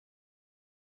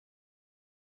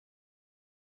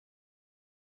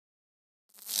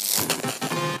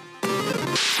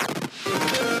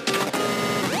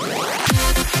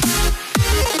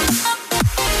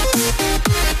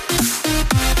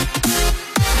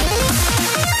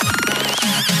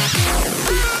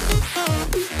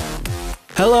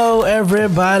Hello,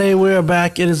 everybody. We're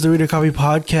back. It is the Reader Copy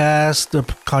Podcast, the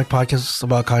comic podcast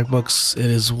about comic books. It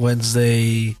is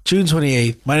Wednesday, June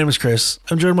 28th. My name is Chris.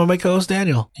 I'm joined by my co-host,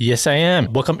 Daniel. Yes, I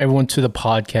am. Welcome, everyone, to the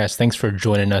podcast. Thanks for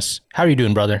joining us. How are you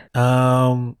doing, brother?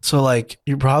 So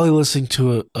you're probably listening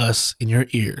to us in your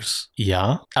ears.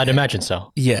 Yeah, I'd imagine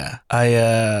so. Yeah.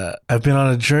 I've been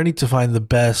on a journey to find the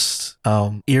best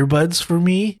earbuds for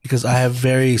me because I have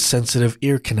very sensitive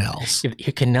ear canals.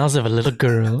 Your canals of a little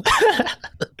girl.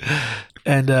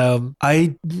 And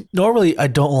I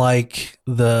don't like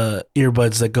the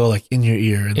earbuds that go like in your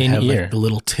ear and have like the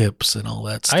little tips and all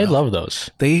that stuff. I love those.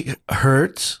 They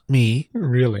hurt me.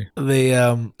 Really? They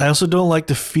I also don't like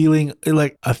the feeling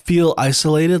like I feel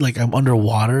isolated, like I'm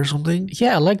underwater or something.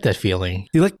 Yeah, I like that feeling.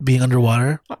 You like being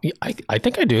underwater? I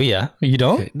think I do, yeah. You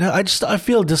don't? Okay. No, I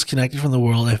feel disconnected from the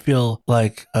world. I feel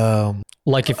like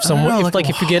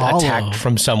if you get attacked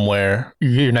from somewhere,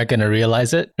 you're not gonna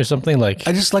realize it or something. Like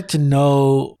I just like to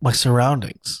know my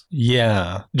surroundings.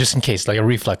 Yeah, just in case, like a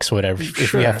reflex or whatever. Sure.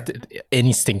 If we have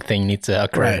instinct thing needs to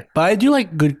occur. Right. But I do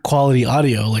like good quality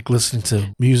audio, like listening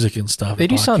to music and stuff. They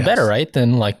do sound better, right?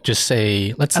 Than like just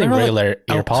let's say regular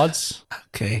AirPods.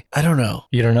 Okay. I don't know.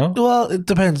 You don't know? Well, it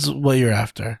depends what you're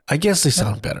after. I guess they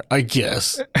sound better. I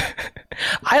guess.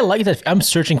 I like that. I'm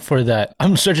searching for that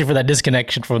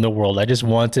disconnection from the world. I just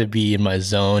want to be in my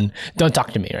zone. Don't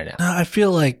talk to me right now. No, I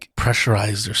feel like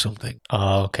pressurized or something.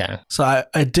 Oh, okay. So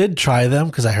I did try them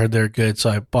because I heard they're good. So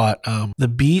I bought the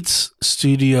Beats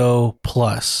Studio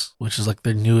Plus, which is like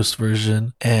their newest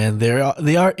version, and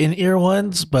they are in-ear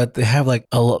ones, but they have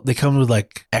they come with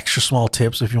like extra small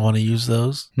tips if you want to use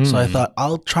those. So I thought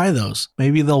I'll try those.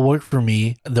 Maybe they'll work for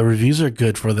me. The reviews are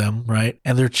good for them, right?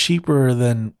 And they're cheaper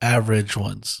than average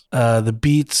ones. The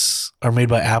Beats are made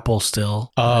by Apple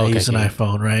still. Oh, okay. I use an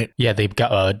iPhone, right? Yeah, they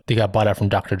got bought out from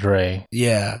Dr. Dre.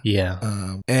 Yeah.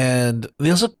 Yeah. And they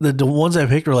also the ones I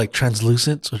picked were like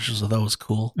translucent, which I thought was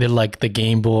cool. They're like the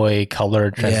Game Boy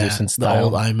Color translucent style.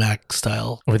 The old iMac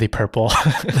style. Were they purple?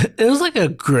 It was like a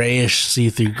grayish,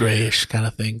 see-through grayish kind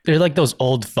of thing. They're like those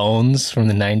old phones from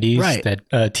the 90s, right,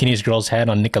 that teenage girls had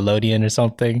on Nickelodeon or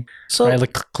something. So, right,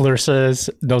 like Clarissa's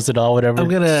Knows It All, whatever. I'm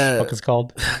gonna. What it's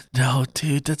called? No,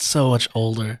 dude, that's so much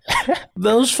older.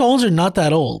 Those phones are not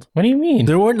that old. What do you mean?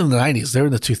 They weren't in the 90s. They were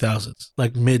in the 2000s,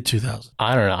 like mid 2000s.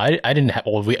 I don't know. I didn't have.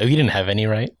 Well, we didn't have any,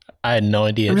 right? I had no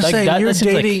idea. I'm just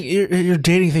saying, your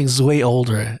dating thing's way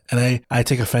older, and I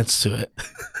take offense to it.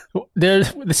 They're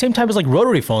the same time as like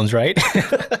rotary phones, right?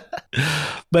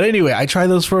 But anyway, I tried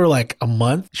those for like a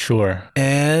month. Sure.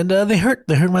 And they hurt.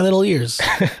 They hurt my little ears.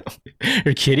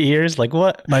 Your kid ears? Like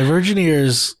what? My virgin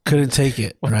ears couldn't take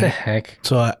it. What the heck?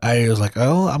 So I was like,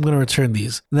 oh, I'm going to return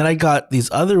these. And then I got these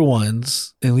other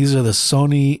ones, and these are the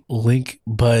Sony Link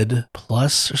Bud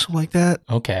Plus or something like that.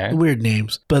 Okay. Weird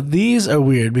names. But these are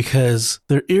weird because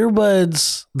they're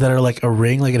earbuds that are like a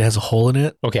ring, like it has a hole in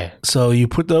it. Okay. So you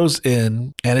put those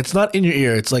in, and it's not in your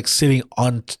ear. It's like sitting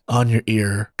on your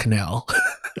ear canal.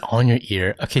 On your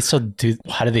ear. Okay, so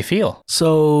how do they feel?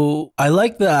 So I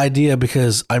like the idea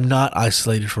because I'm not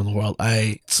isolated from the world.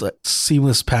 It's like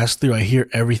seamless pass through. I hear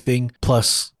everything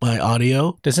plus my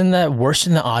audio. Doesn't that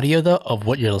worsen the audio though of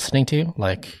what you're listening to?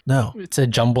 Like no, it's a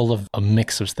jumble of a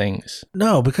mix of things.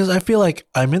 No, because I feel like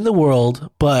I'm in the world,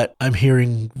 but I'm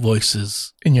hearing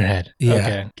voices in your head. Yeah,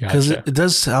 okay, because it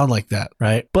does sound like that,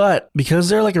 right? But because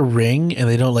they're like a ring and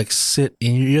they don't like sit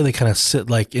in your ear, they kind of sit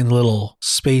like in little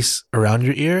space around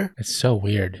your ear. It's so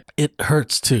weird. It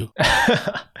hurts too.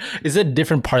 Is it a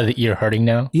different part of the ear hurting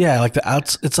now? Yeah, like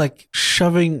it's like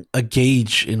shoving a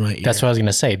gauge in my ear. That's what I was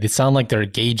gonna say. They sound like they're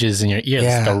gauges in your ear.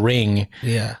 Yeah. It's like a ring.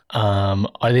 Yeah.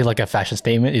 Are they like a fashion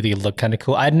statement? Do they look kind of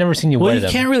cool? I'd never seen you wear them.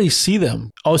 Well, you can't really see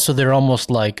them. Oh, so they're almost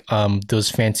like those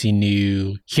fancy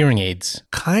new hearing aids.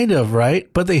 Kind of, right?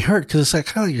 But they hurt because it's like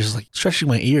kind of like you're just like stretching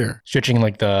my ear. Stretching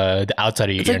like the outside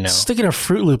of your ear like now. Sticking a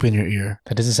Fruit Loop in your ear.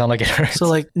 That doesn't sound like it hurts. So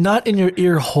like not in your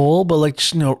ear hole, but like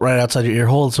just right outside your ear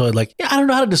hole. So like I don't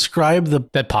know how to describe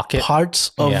that pocket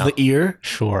parts of the ear.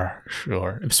 Sure.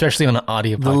 Especially on an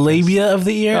audio podcast. The labia of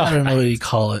the ear. I don't know what you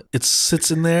call it. It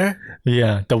sits in there.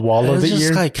 Yeah, the wall of the ear. It's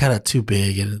just like kind of too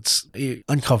big and it's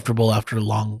uncomfortable after a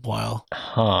long while.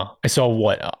 Huh. So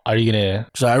what are you gonna?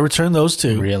 So I returned those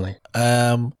two. Really?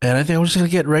 And I think I'm just gonna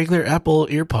get regular Apple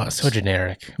earpods. So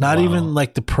generic. Not Wow. even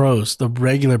like the pros, the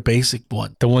regular basic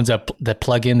one. The ones that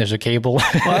plug in, there's a cable.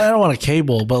 Well, I don't want a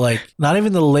cable, but like not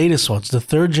even the latest ones. The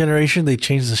third generation, they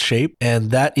changed the shape,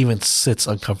 and that even sits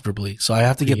uncomfortably. So I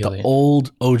have to get Really? the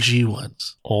old OG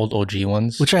ones, Old OG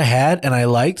ones. which I had and I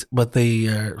liked, but they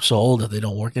are so old that they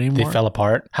don't work They anymore. fell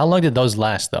apart. How long did those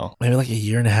last though? Maybe like a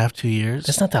year and a half, 2 years.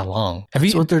 It's not that long.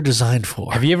 That's what they're designed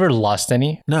for. Have you ever lost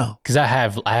any? No. Because I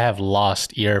have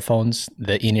lost earphones,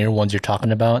 the in-ear ones you're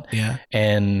talking about. Yeah.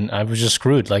 And I was just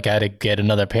screwed. Like I had to get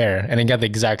another pair, and I got the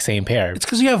exact same pair. It's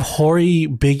because you have hoary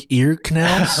big ear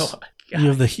canals. Oh, You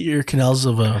have the ear canals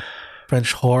of a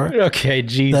French whore. Okay,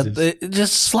 Jesus. That they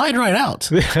just slide right out.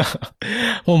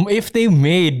 Well, if they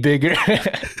made bigger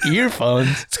earphones,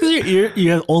 It's because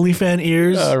you have OnlyFans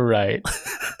ears. all right.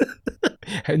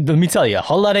 Let me tell you, a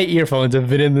whole lot of earphones have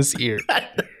been in this ear.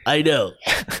 I know.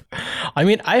 I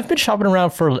mean, I've been shopping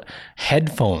around for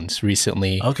headphones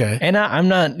recently. Okay. And I'm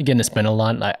not going to spend a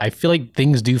lot. I feel like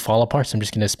things do fall apart. So I'm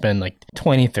just going to spend like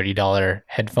 $20, $30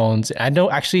 headphones. I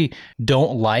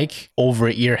don't like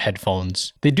over-ear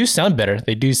headphones. They do sound better.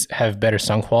 They do have better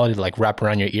sound quality, like wrap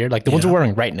around your ear, like the ones we're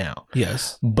wearing right now.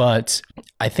 Yes. But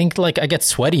I think like I get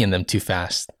sweaty in them too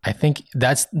fast. I think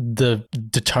that's the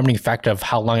determining factor of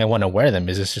how long I want to wear them.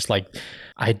 Is it's just like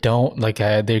I don't like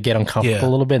they get uncomfortable a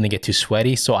little bit and they get too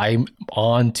sweaty. So I'm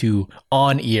on to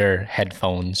on-ear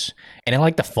headphones, and I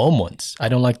like the foam ones. I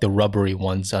don't like the rubbery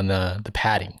ones on the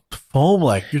padding. Foam,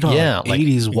 like you're talking like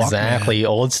 80s Walkman. Exactly,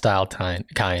 old style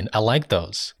kind. I like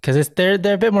those because they're a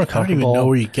bit more I don't comfortable. even know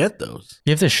where you get those.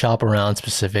 You have to shop around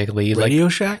specifically. Radio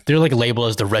like Shack? they're like labeled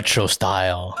as the retro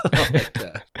style. You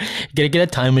gotta get a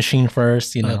time machine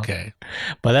first, you know. Okay.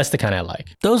 But that's the kind I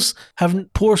like. Those have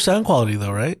poor sound quality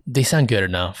though, right? They sound good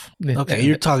enough. Okay,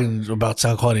 you're talking about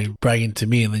sound quality bragging to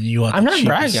me, and then you want I'm the not cheapest.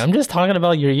 bragging. I'm just talking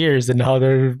about your ears and how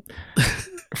they're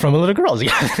from a little girl's.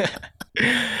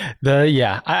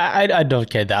 I don't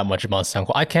care that much about sound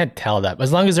quality. I can't tell that.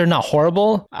 As long as they're not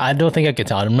horrible, I don't think I can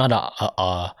tell. I'm not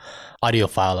a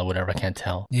audiophile or whatever. I can't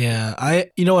tell. Yeah,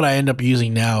 you know what I end up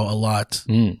using now a lot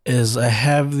is I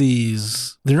have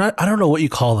these. They're not. I don't know what you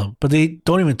call them, but they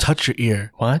don't even touch your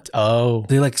ear. What? Oh,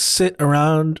 They like sit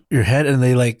around your head, and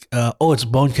they like. It's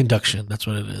bone conduction. That's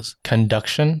what it is.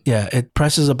 conduction. Yeah, it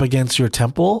presses up against your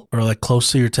temple or like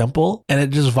close to your temple, and it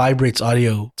just vibrates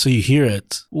audio, so you hear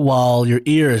it while your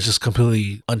ear is just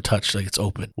completely untouched, like it's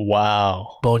open.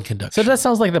 Wow. Bone So conduction. that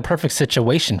sounds like the perfect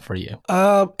situation for you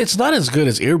It's not as good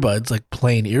as earbuds, like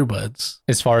plain earbuds.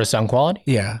 as far as sound quality.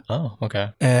 Yeah. Oh, okay.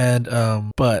 And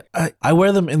but I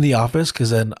wear them in the office because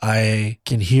then I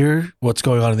can hear what's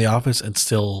going on in the office and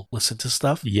still listen to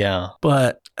stuff. Yeah.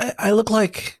 But I look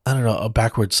like, I don't know, a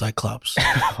backward cyclops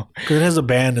because it has a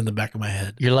band in the back of my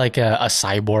head. You're like a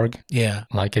cyborg. Yeah.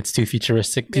 Like it's too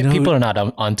futuristic. You know People are not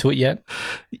onto it yet.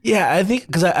 Yeah, I think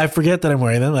because I forget that I'm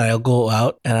wearing them and I'll go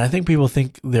out and I think people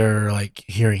think they're like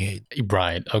hearing aid.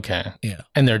 Right. Okay. Yeah.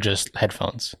 And they're just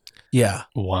headphones. Yeah.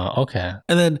 Wow. Okay.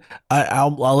 And then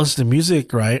I'll listen to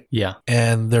music, right? Yeah.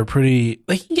 And they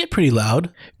can get pretty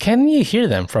loud. Can you hear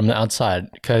them from the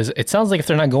outside? Because it sounds like if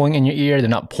they're not going in your ear, they're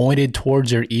not pointed towards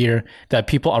your ear, that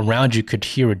people around you could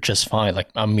hear it just fine. Like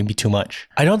maybe too much.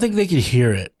 I don't think they could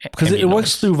hear it because Ambient it works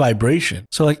noise. through vibration.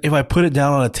 So like if I put it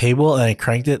down on a table and I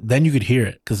cranked it, then you could hear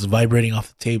it because it's vibrating off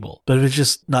the table. But if it's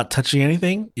just not touching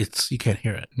anything, you can't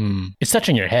hear it. It's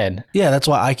touching your head. Yeah, that's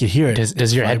why I could hear it.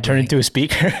 Does your head turn into a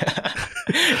speaker?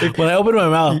 When I open my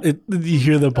mouth, you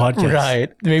hear the podcast.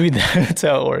 Right. Maybe that's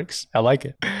how it works. I like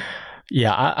it.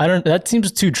 Yeah, I don't. That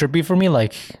seems too trippy for me.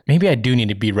 Like maybe I do need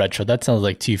to be retro. That sounds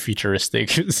like too futuristic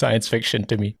science fiction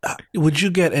to me. Would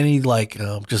you get any like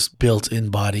just built-in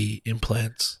body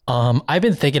implants? I've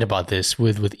been thinking about this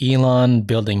with Elon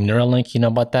building Neuralink. You know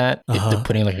about that? They're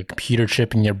putting like a computer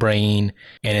chip in your brain,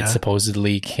 and it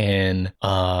supposedly can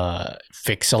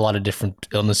fix a lot of different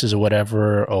illnesses or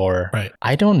whatever. Or Right.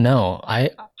 I don't know.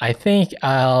 I think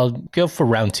I'll go for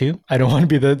round 2. I don't want to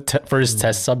be the first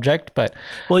test subject, but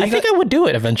I think I would do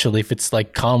it eventually if it's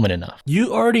like common enough.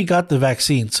 You already got the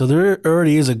vaccine, so there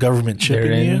already is a government chip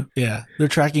They're in you. in. Yeah, they're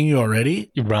tracking you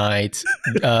already. Right.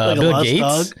 a Bill lost Gates.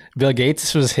 dog. Bill Gates,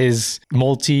 this was his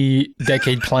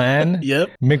multi-decade plan. Yep.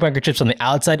 Make microchips on the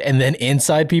outside and then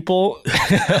inside people.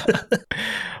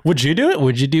 Would you do it?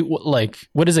 Would you do like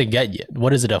what does it get you?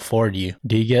 What does it afford you?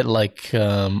 Do you get like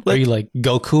are you like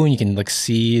Goku and you can like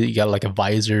see you got like a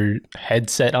visor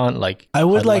headset on? Like I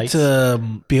would like lights?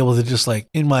 to be able to just like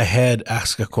in my head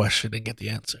ask a question and get the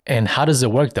answer. And how does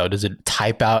it work though? Does it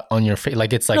type out on your face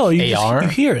like it's like No, AR? you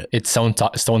hear it. It's someone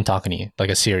talking to you like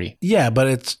a Siri. Yeah, but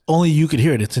it's only you could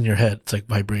hear it. It's in your head. It's like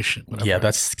vibration. Whatever. Yeah,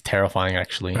 that's terrifying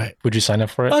actually. Right. Would you sign up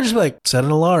for it? I'll just be like, set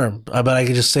an alarm. But I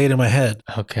could just say it in my head.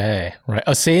 Okay. Right.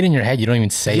 Oh, say it in your head. You don't even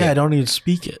say it. Yeah, I don't even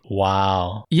speak it.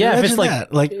 Wow. Yeah, Imagine if it's like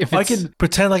that. Like if I could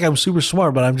pretend like I'm super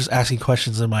smart, but I'm just asking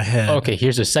questions in my head. Okay,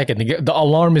 here's a second. The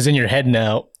alarm is in your head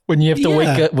now. When you have to wake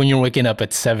up, when you're waking up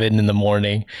at 7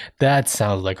 a.m, that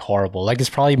sounds like horrible. Like it's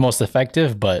probably most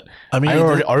effective, but I mean, I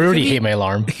already hate my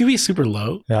alarm. It can be super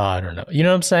low. No, I don't know. You know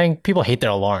what I'm saying? People hate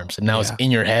their alarms, and now it's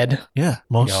in your head. Yeah,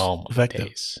 most effective.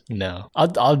 Days. No,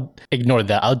 I'll ignore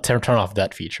that. I'll turn off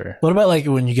that feature. What about like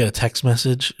when you get a text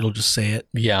message? It'll just say it.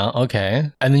 Yeah,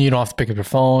 okay. And then you don't have to pick up your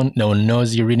phone. No one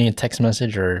knows you're reading a text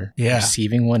message or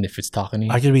receiving one if it's talking to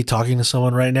you. I could be talking to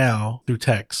someone right now through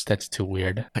text. That's too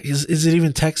weird. Is it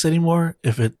even text anymore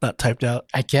if it's not typed out?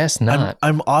 I guess not.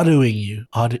 I'm autoing you.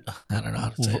 I don't know how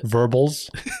to say it. Verbals?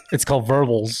 It's called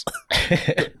verbals.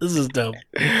 This is dumb.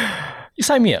 You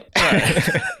sign me up.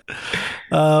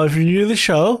 If you're new to the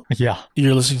show,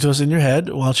 you're listening to us in your head.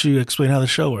 Why don't you explain how the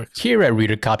show works? Here at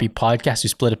Reader Copy Podcast, we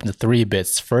split up into 3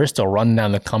 bits. First, I'll run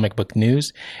down the comic book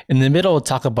news. In the middle, we'll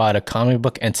talk about a comic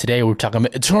book. And today, we're talking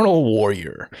about Eternal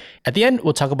Warrior. At the end,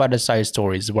 we'll talk about the side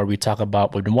stories where we talk about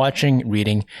what we've been watching,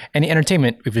 reading, and the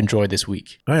entertainment we've enjoyed this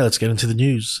week. All right, let's get into the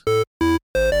news.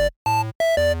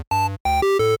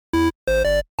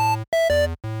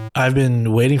 I've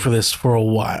been waiting for this for a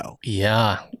while.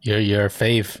 Yeah, you're a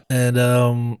fave. And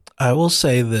I will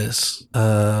say this.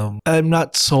 I'm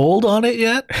not sold on it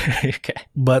yet. Okay.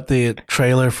 But the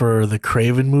trailer for the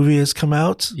Kraven movie has come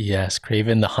out. Yes,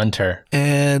 Kraven the Hunter.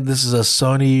 And this is a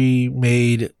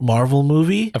Sony-made Marvel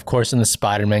movie. Of course, in the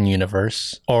Spider-Man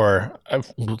universe. Or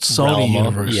Sony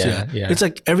universe, yeah. It's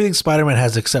like everything Spider-Man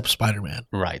has except Spider-Man.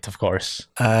 Right, of course.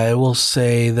 I will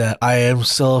say that I am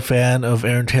still a fan of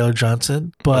Aaron Taylor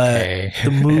Johnson, but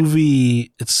the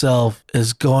movie itself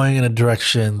is going in a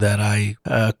direction that I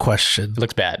question.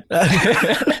 Looks bad.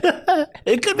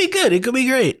 It could be good. It could be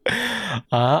great.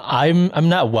 I'm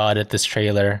not wowed at this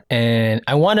trailer, and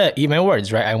I want to eat my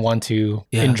words, right? I want to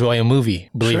enjoy a movie.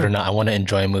 Believe it or not, I want to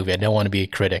enjoy a movie. I don't want to be a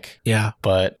critic. Yeah,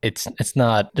 but it's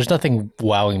not. There's nothing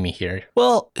wowing me here.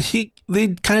 Well, they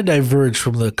kind of diverge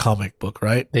from the comic book,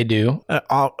 right? They do.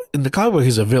 In the comic book,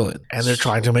 he's a villain, and they're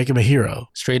trying to make him a hero.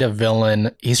 Straight up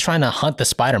villain. He's trying to hunt the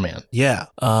Spider-Man. Yeah.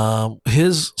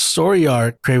 His story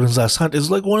arc, Kraven's Last Hunt,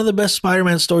 is like one of the best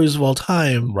Spider-Man stories of all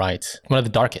time. Right. One of the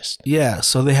darkest. Yeah.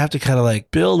 So they have to kind of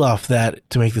like build off that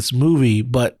to make this movie,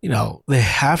 but they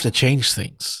have to change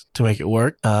things to make it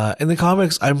work. In the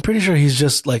comics, I'm pretty sure he's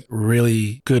just like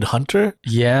really good hunter.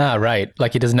 Yeah, right.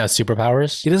 Like he doesn't have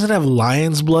superpowers. He doesn't have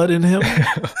lion's blood in him.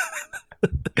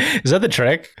 Is that the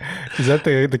trick? Is that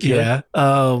the cure? Yeah.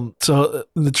 So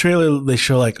in the trailer, they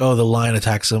show like, the lion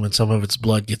attacks him and some of its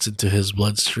blood gets into his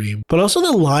bloodstream. But also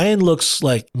the lion looks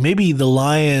like maybe the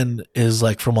lion is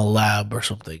like from a lab or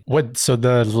something. What? So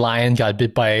the lion got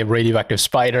bit by a radioactive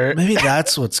spider? Maybe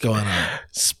that's what's going on.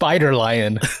 Spider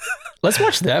lion. Let's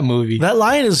watch that movie. That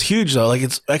lion is huge though. Like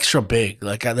it's extra big.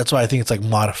 Like that's why I think it's like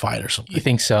modified or something. You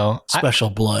think so?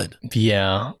 Special blood.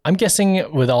 Yeah. I'm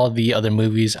guessing with all the other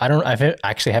movies, I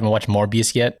actually haven't watched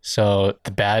Morbius yet. So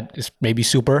the bad is maybe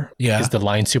super. Yeah. Is the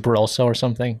lion super also or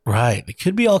something? Right. It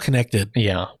could be all connected.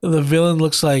 Yeah. The villain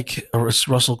looks like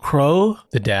Russell Crowe.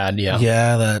 The dad, yeah.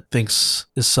 Yeah, that thinks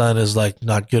his son is like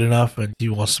not good enough and he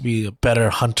wants to be a better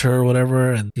hunter or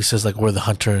whatever. And he says like we're the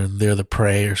hunter and they're the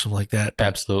prey or something like that.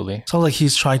 Absolutely. Sounds like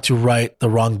he's trying to right the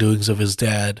wrongdoings of his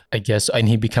dad. I guess, and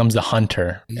he becomes the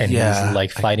hunter, and he's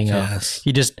like fighting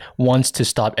he just wants to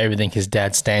stop everything his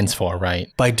dad stands for, right?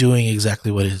 By doing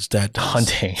exactly what his dad does.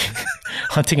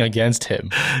 Hunting against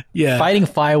him. Yeah. Fighting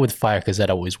fire with fire, because that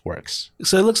always works.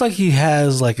 So it looks like he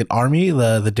has like an army,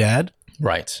 the dad.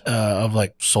 Right. Of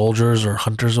like soldiers or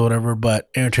hunters or whatever, but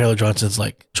Aaron Taylor Johnson's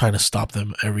like trying to stop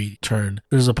them every turn.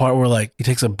 There's a part where like he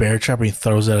takes a bear trap and he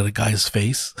throws it at a guy's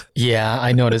face. Yeah,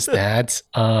 I noticed that.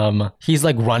 He's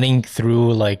like running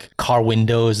through like car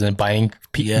windows and biting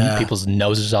people's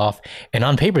noses off. And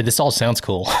on paper, this all sounds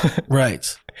cool. Right.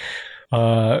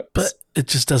 But it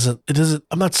doesn't,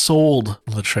 I'm not sold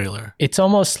on the trailer. It's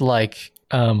almost like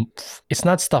it's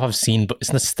not stuff I've seen, but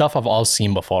it's the stuff I've all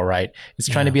seen before, right? It's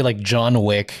trying to be like John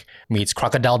Wick meets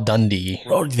Crocodile Dundee.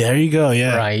 Oh, there you go.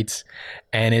 Yeah. Right.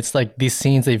 And it's like these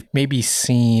scenes they've maybe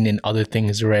seen in other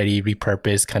things already,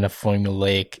 repurposed kind of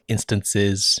formulaic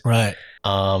instances. Right.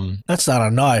 That's not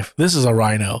a knife. This is a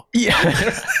rhino.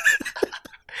 Yeah.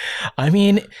 I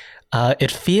mean,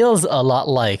 it feels a lot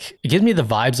like, it gives me the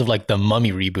vibes of like the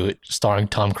Mummy reboot starring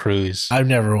Tom Cruise. I've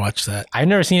never watched that. I've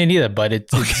never seen it either, but it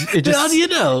just, how do you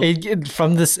know?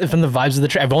 From the vibes of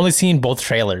the I've only seen both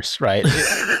trailers, right?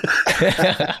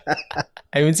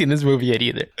 I haven't seen this movie yet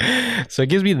either. So it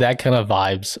gives me that kind of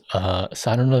vibes.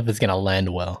 So I don't know if it's going to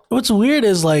land well. What's weird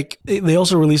is like they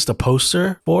also released a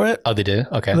poster for it. Oh, they did?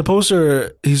 Okay. And the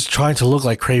poster, he's trying to look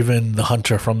like Kraven the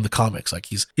Hunter from the comics. Like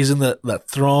he's in that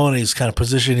throne. He's kind of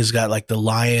positioned. He's got like the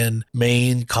lion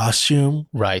mane costume.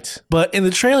 Right. But in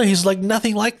the trailer, he's like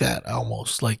nothing like that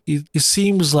almost. Like he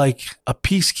seems like a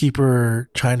peacekeeper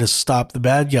trying to stop the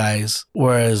bad guys.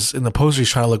 Whereas in the poster,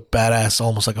 he's trying to look badass,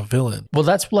 almost like a villain. Well,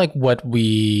 that's like what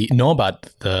we know about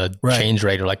the change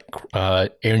rate, or like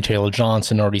Aaron Taylor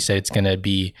Johnson already said it's going to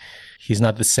be, he's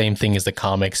not the same thing as the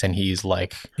comics, and he's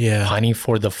like pining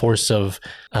for the force of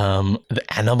the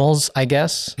animals, I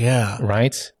guess. Yeah.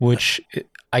 Right? Which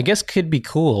I guess could be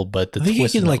cool, but the I think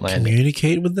twist he can is like not landing.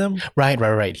 communicate with them.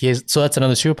 Right. He has, so that's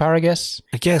another superpower, I guess.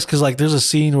 Because like there's a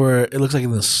scene where it looks like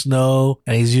in the snow,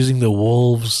 and he's using the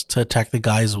wolves to attack the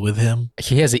guys with him.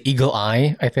 He has an eagle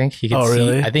eye, I think. He can see,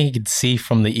 really? I think he could see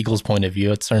from the eagle's point of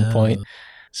view at a certain point.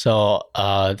 So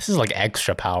this is like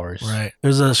extra powers. Right.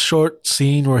 There's a short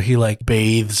scene where he like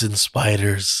bathes in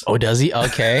spiders. Oh, does he?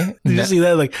 Okay. Did you see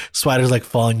that? Like spiders like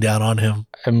falling down on him.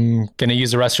 I'm going to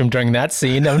use the restroom during that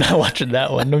scene. I'm not watching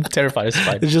that one. I'm terrified of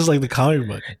spiders. It's just like the comic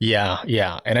book.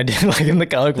 Yeah. And I didn't like it in the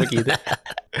comic book either.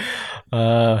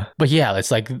 But yeah,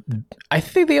 it's like, I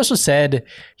think they also said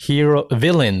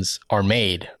villains are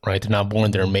made, right? They're not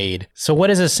born, they're made. So what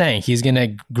is it saying? He's going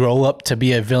to grow up to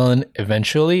be a villain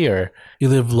eventually, or? You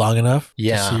live long enough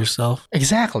to see yourself.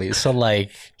 Exactly. So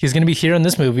like, he's going to be here in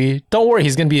this movie. Don't worry,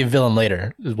 he's going to be a villain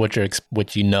later, is what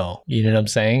you know. You know what I'm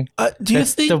saying? Do you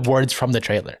think the words from the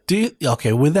trailer?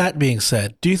 Okay, with that being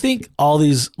said, do you think all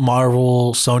these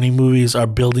Marvel, Sony movies are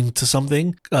building to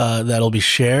something that'll be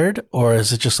shared, or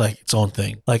is it just like its own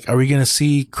thing? Like, are we going to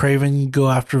see Kraven go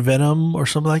after Venom or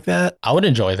something like that? I would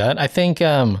enjoy that. I think,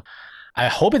 I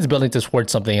hope it's building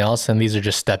towards something else, and these are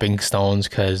just stepping stones,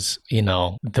 because, you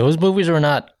know, those movies were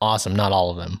not awesome, not all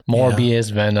of them.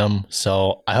 Morbius, Venom.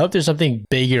 So I hope there's something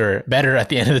bigger, better at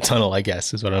the end of the tunnel, I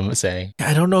guess, is what I'm saying.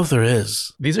 I don't know if there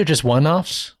is. These are just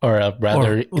one-offs, or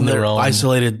rather in their own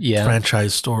isolated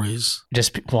franchise stories.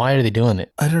 Just why are they doing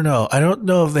it? I don't know. I don't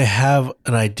know if they have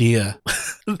an idea.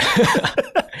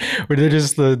 Or they're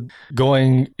just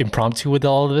going impromptu with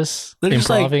all of this? They're just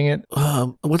improving it?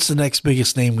 What's the next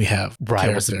biggest name we have?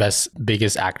 Right, what's the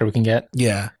biggest actor we can get?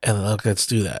 Yeah, and let's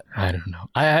do that. I don't know.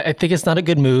 I think it's not a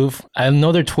good move. I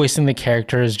know they're twisting the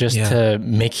characters just to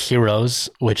make heroes,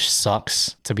 which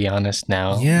sucks, to be honest,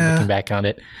 now, looking back on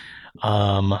it.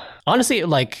 Honestly,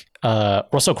 like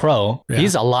Russell Crowe,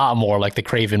 he's a lot more like the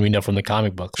Kraven we know from the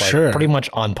comic book. Like, pretty much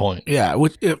on point. Yeah,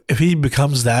 if he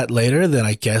becomes that later, then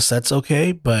I guess that's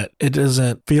okay, but it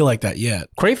doesn't feel like that yet.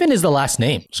 Kraven is the last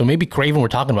name, so maybe Kraven we're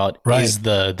talking about is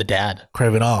the dad.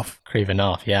 Kravinoff,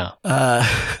 yeah.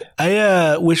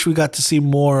 I wish we got to see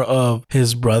more of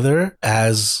his brother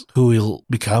as who he'll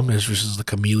become, which is the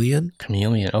Chameleon.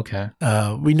 Okay.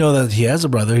 We know that he has a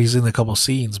brother. He's in a couple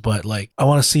scenes, but like I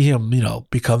want to see him,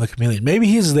 become the Chameleon. Maybe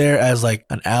he's there as like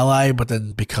an ally, but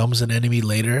then becomes an enemy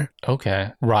later.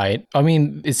 Okay, right. I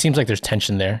mean, it seems like there's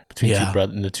tension there between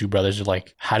the two brothers.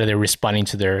 Like, how are they responding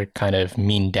to their kind of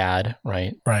mean dad,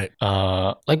 right? Right.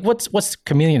 Like what's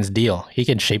Chameleon's deal? He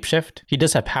can shapeshift. He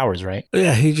does have powers, right?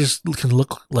 Yeah, he just can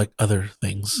look like other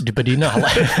things. But do you know?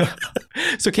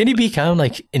 So can he become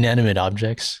like inanimate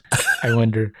objects? I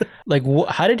wonder. Like,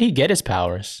 how did he get his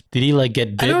powers? Did he like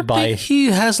get bit I don't think he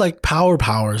has like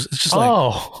powers. It's just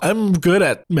like, I'm good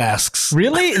at masks.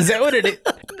 Really? Is that what it is?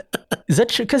 Is that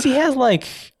true? Because he has like,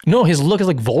 no, his look is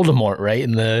like Voldemort, right?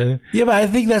 Yeah, but I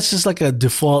think that's just like a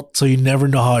default, so you never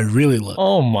know how I really look.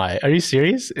 Oh my, are you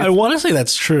serious? I want to say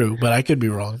that's true, but I could be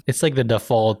wrong. It's like the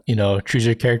default, choose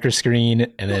your character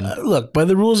screen, and then look, by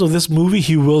the rules of this movie,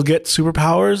 he will get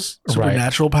superpowers,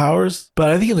 supernatural powers.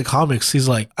 But I think in the comics, he's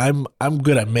like, I'm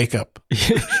good at makeup.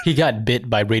 He got bit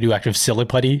by radioactive silly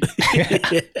putty.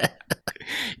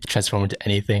 He transformed into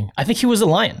anything. I think he was a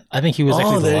lion. I think he was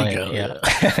actually the lion. You go.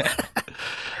 Yeah.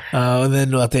 And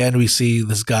then at the end, we see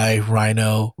this guy,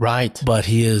 Rhino. Right. But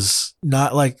he is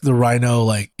not like the Rhino,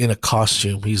 like in a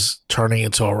costume. He's turning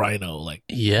into a Rhino, like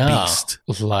beast.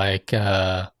 Like,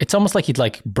 it's almost like he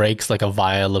like breaks like a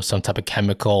vial of some type of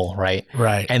chemical, right?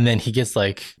 Right. And then he gets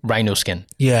like rhino skin.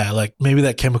 Yeah, like maybe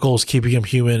that chemical is keeping him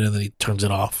human and then he turns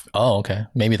it off. Oh, okay.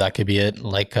 Maybe that could be it.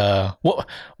 Like,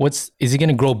 is he going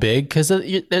to grow big? Because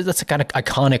that's a kind of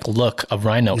iconic look of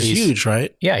Rhino. He's huge,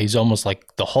 right? Yeah, he's almost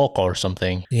like the Hulk or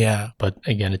something. Yeah. But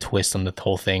again, a twist on the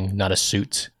whole thing, not a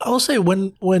suit. I will say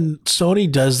when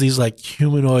Sony does these like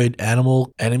humanoid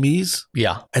animal enemies,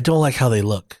 yeah, I don't like how they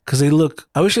look. Because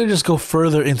I wish they'd just go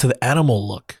further into the animal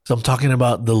look. So I'm talking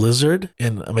about the lizard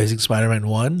in Amazing Spider-Man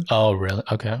 1. Oh, really?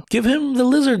 Okay. Give him the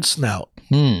lizard snout.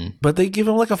 But they give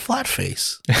him like a flat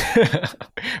face.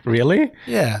 Really?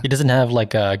 Yeah. He doesn't have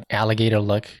like a alligator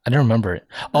look. I don't remember it.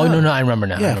 Oh, no, I remember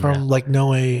now. Yeah, from like No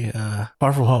Way,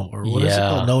 Far From Home. Or what is it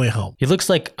called? No Way Home. He looks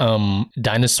like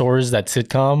Dinosaurs, that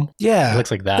sitcom. Yeah. He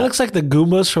looks like that. He looks like the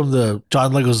Goombas from the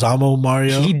John Leguizamo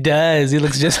Mario. He does. He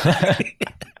looks just like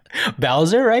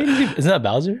Bowser, right? Isn't that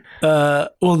Bowser?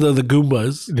 Well, the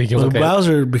Goombas.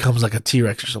 Bowser becomes like a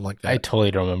T-Rex or something like that. I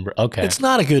totally don't remember. Okay. It's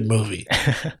not a good movie.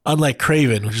 Unlike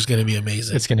Craven, which is going to be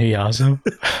amazing. It's going to be awesome.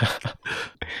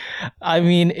 I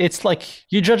mean, it's like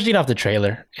you're judging off the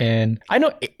trailer, and I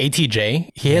know ATJ.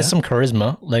 He has some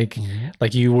charisma. Like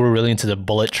you were really into the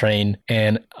Bullet Train,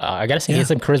 and I gotta say he has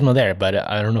some charisma there. But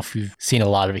I don't know if you've seen a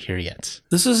lot of it here yet.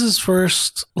 This is his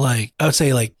first, like I would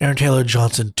say, like Aaron Taylor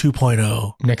Johnson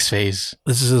 2.0. Next phase.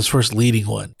 This is his first leading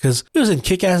one because he was in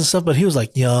Kick-Ass and stuff, but he was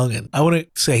like young, and I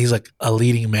wouldn't say he's like a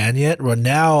leading man yet. But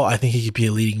now I think he could be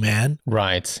a leading man.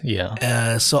 Right.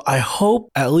 Yeah. So I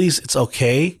hope at least it's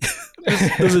okay.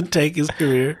 Doesn't take his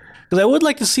career. Because I would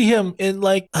like to see him in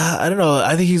like, I don't know,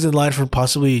 I think he's in line for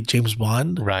possibly James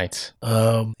Bond. Right.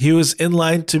 He was in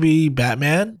line to be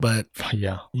Batman, but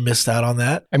missed out on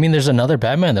that. I mean, there's another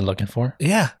Batman they're looking for.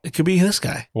 Yeah, it could be this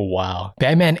guy. Wow.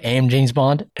 Batman and James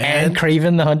Bond and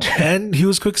Kraven the Hunter. And he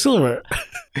was Quicksilver.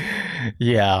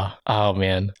 Yeah. Oh,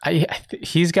 man.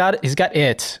 He's got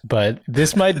it, but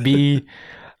this might be...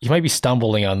 You might be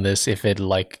stumbling on this if it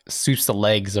like suits the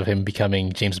legs of him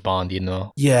becoming James Bond, you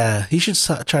know? Yeah, he should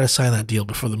try to sign that deal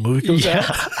before the movie comes out.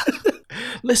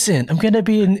 Listen, I'm going to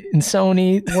be in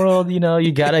Sony world, you know,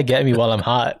 you got to get me while I'm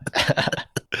hot.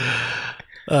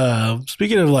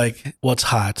 Speaking of like what's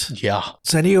hot,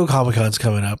 San Diego Comic-Con's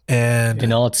coming up, and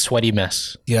in all its sweaty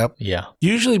mess. Yep. Yeah.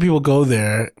 Usually people go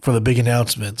there for the big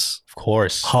announcements. Of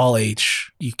course. Hall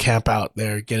H, you camp out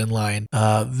there, get in line.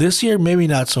 This year, maybe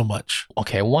not so much.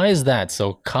 Okay, why is that?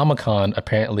 So Comic-Con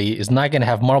apparently is not going to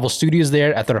have Marvel Studios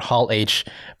there at their Hall H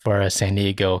for San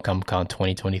Diego Comic-Con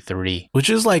 2023. Which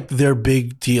is like their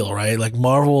big deal, right? Like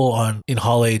Marvel in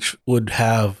Hall H would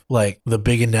have like the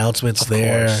big announcements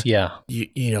there. Course, yeah.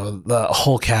 You know, the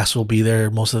whole cast will be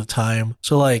there most of the time.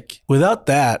 So like without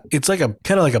that, it's like a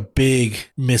kind of like a big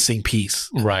missing piece.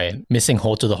 Right. Missing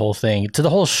whole to the whole thing. To the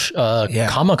whole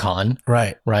Comic-Con.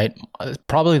 Right.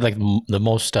 Probably like the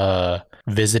most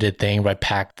visited thing, right?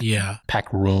 Packed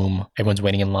room. Everyone's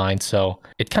waiting in line. So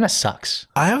it kind of sucks.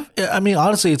 I mean,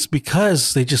 honestly, it's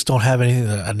because they just don't have anything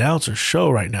to announce or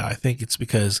show right now. I think it's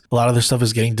because a lot of their stuff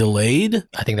is getting delayed.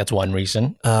 I think that's one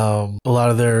reason. A lot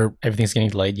of everything's getting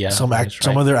delayed. Yeah. Some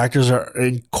of their actors are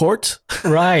in court.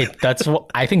 Right.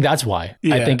 I think that's why.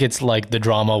 Yeah. I think it's like the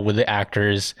drama with the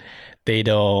actors. They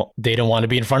don't want to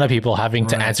be in front of people having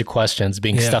to answer questions,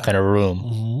 being stuck in a room.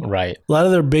 Mm-hmm. Right. A lot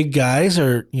of their big guys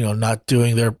are, not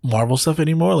doing their Marvel stuff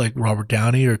anymore, like Robert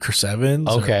Downey or Chris Evans.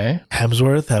 Okay. Or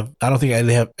Hemsworth I don't think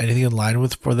they have anything in line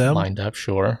for them. Lined up,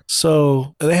 sure.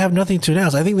 So they have nothing to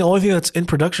announce. I think the only thing that's in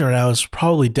production right now is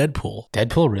probably Deadpool.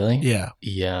 Deadpool, really? Yeah.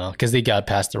 Yeah, because they got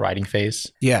past the writing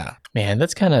phase. Yeah. Man,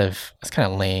 that's kind of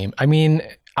lame. I mean,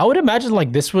 I would imagine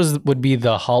like this would be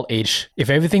the Hall H if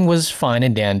everything was fine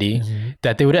and dandy,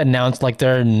 that they would announce like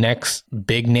their next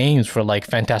big names for like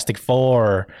Fantastic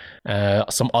Four,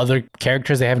 some other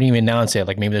characters they haven't even announced yet.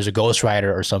 Like maybe there's a Ghost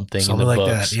Rider or something in the like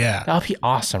books. That, yeah. That would be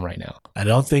awesome right now. I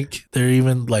don't think they're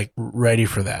even like ready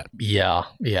for that. Yeah.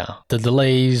 The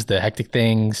delays, the hectic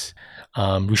things.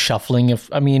 Reshuffling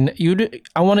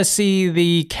I want to see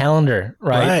the calendar,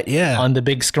 right? Yeah. On the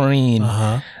big screen.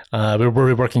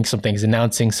 We're working some things,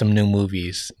 announcing some new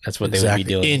movies. That's what they would be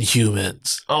doing.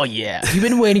 Inhumans. Oh yeah. You've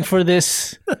been waiting for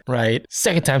this, right?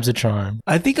 Second time's the charm.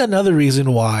 I think another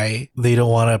reason why they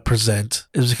don't want to present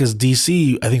is because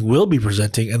DC, I think, will be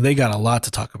presenting, and they got a lot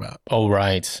to talk about. Oh,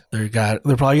 right. They're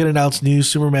probably going to announce new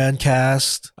Superman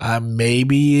cast,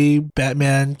 maybe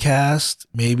Batman cast.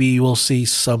 Maybe we'll see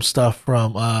some stuff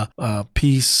from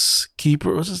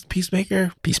Peacekeeper. Was this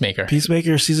Peacemaker? Peacemaker.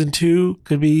 Peacemaker season 2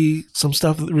 could be some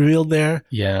stuff revealed there.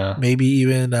 Yeah. Maybe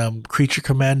even Creature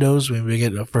Commandos. Maybe we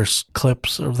get the first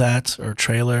clips of that or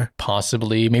trailer.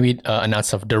 Possibly. Maybe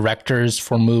announce of directors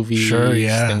for movies. Sure,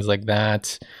 yeah. Things like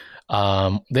that.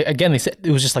 They said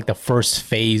it was just like the first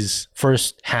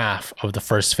half of the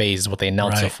first phase is what they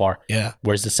announced so far. Yeah.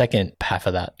 Where's the second half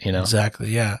of that, you know? Exactly,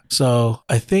 yeah. So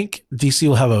I think DC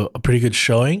will have a pretty good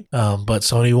showing, but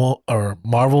Sony won't, or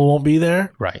Marvel won't be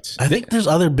there. Right. I think there's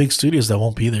other big studios that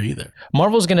won't be there either.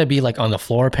 Marvel's going to be like on the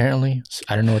floor, apparently.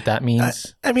 I don't know what that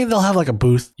means. I mean, they'll have like a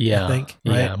booth, yeah, I think,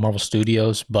 right? Yeah, Marvel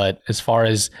Studios. But as far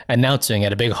as announcing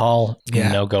at a big hall,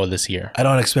 no go this year. I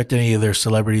don't expect any of their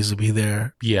celebrities to be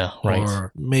there. Yeah, right.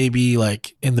 Or maybe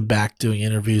like in the back doing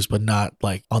interviews, but not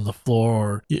like on the floor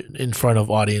or in front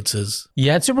of audiences.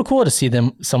 Yeah, it's super cool to see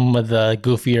them. Some of the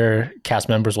goofier cast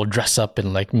members will dress up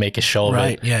and like make a show of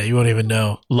it. Yeah, you won't even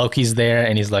know. Loki's there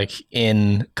and he's like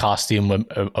in costume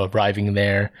arriving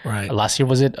there. Right. Last year,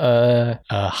 was it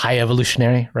High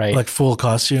Evolutionary, right? Like full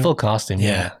costume? Full costume,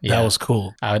 yeah. That was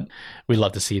cool. We'd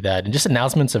love to see that. And just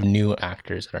announcements of new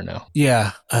actors. I don't know.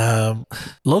 Yeah.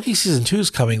 Loki season 2 is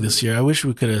coming this year. I wish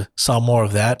we could have saw more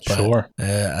of that, but sure.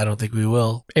 I don't think we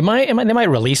will. They might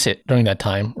release it during that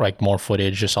time, like more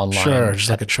footage just online. Sure, just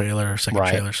like a trailer or second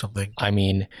trailer or something. I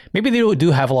mean, maybe they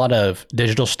do have a lot of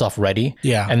digital stuff ready.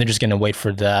 Yeah. And they're just going to wait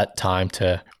for that time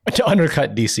to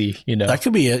undercut DC, you know. That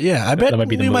could be it. Yeah. I bet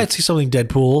we might see something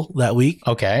Deadpool that week.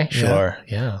 Okay, sure.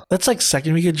 Yeah. That's like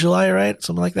second week of July, right?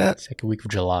 Something like that. Second week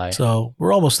of July. So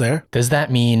we're almost there. Does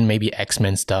that mean maybe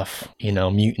X-Men stuff, you know,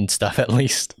 mutant stuff at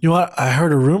least? You know what? I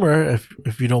heard a rumor,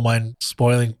 if you don't mind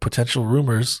spoiling potential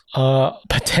rumors.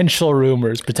 Potential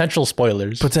rumors, potential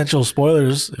spoilers. Potential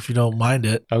spoilers, if you don't mind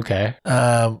it. Okay.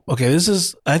 Okay,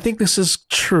 I think this is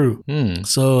true.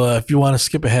 So if you want to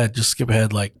skip ahead, just skip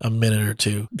ahead like a minute or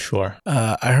two. Sure.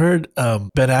 I heard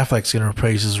Ben Affleck's going to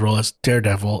reprise his role as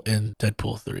Daredevil in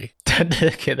Deadpool 3.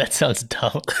 Okay, that sounds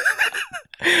dumb.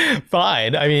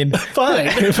 Fine. I mean, fine.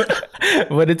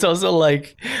 But it's also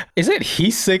like, isn't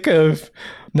he sick of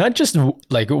not just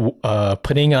like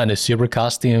putting on a super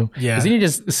costume? Yeah. Isn't he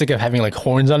just sick of having like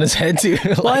horns on his head too?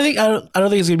 Well, I don't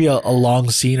think it's gonna be a long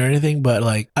scene or anything, but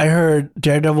like I heard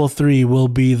Daredevil 3 will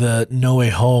be the No Way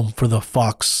Home for the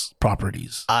Fox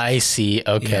properties. I see.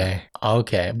 Okay. Yeah.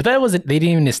 Okay. But they didn't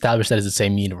even establish that as the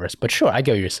same universe. But sure, I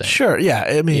get what you're saying. Sure. Yeah.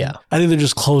 I mean, I think they're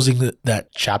just closing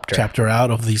that chapter out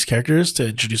of these characters to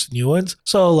introduce new ones.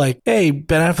 So like, hey,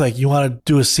 Ben Affleck, you want to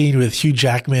do a scene with Hugh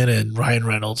Jackman and Ryan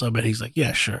Reynolds? I bet he's like,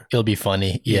 yeah, sure. It'll be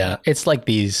funny. Yeah. It's like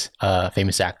these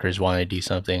famous actors want to do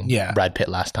something. Yeah. Brad Pitt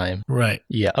last time. Right.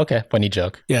 Yeah. Okay. Funny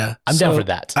joke. Yeah. I'm down for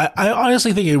that. I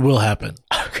honestly think it will happen.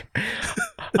 Okay.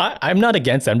 I'm not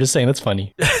against it. I'm just saying that's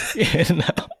funny.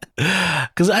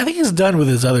 Because I think he's done with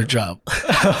his other job.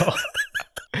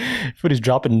 But he's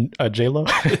dropping J-Lo.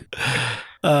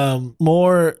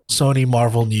 More Sony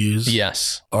Marvel news.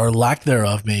 Yes. Or lack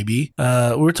thereof, maybe.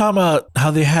 We're talking about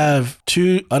how they have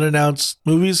 2 unannounced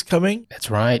movies coming.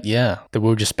 That's right, yeah. That we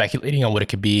were just speculating on what it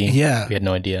could be. Yeah. We had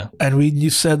no idea. And you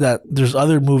said that there's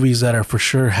other movies that are for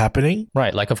sure happening.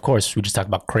 Right, like of course, we just talked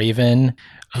about Craven.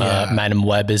 Madam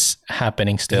Web is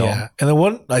happening still. Yeah. And the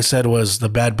one I said was the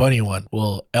Bad Bunny one.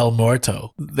 Well, El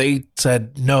Muerto. They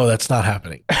said, no, that's not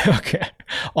happening. Okay.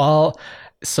 Well,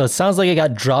 so it sounds like it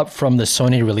got dropped from the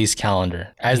Sony release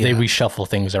calendar as they reshuffle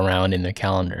things around in the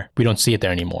calendar. We don't see it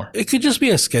there anymore. It could just be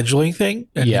a scheduling thing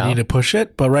and you need to push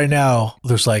it. But right now,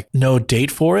 there's like no date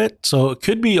for it. So it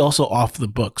could be also off the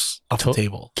books, off the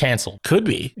table. Canceled. Could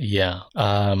be. Yeah.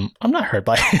 I'm not hurt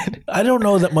by it. I don't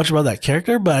know that much about that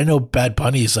character, but I know Bad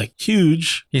Bunny is like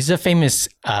huge. He's a famous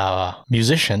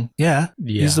musician. Yeah.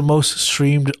 He's the most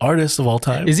streamed artist of all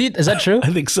time. Is he? Is that true?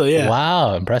 I think so, yeah.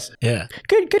 Wow. Impressive. Yeah.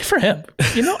 Good for him.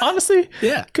 You know, honestly,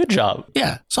 good job.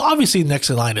 Yeah. So obviously next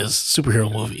in line is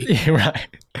superhero movie. Right.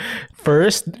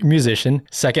 First musician,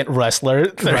 second wrestler,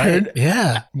 third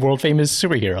world famous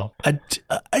superhero.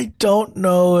 I don't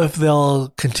know if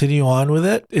they'll continue on with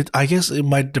it. I guess it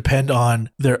might depend on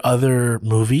their other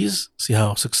movies, see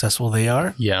how successful they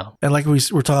are. Yeah. And like we're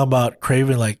talking about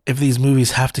Craven, like if these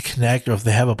movies have to connect or if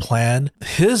they have a plan,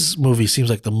 his movie seems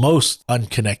like the most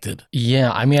unconnected.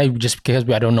 Yeah. I mean, because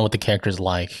I don't know what the character's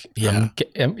like. Yeah.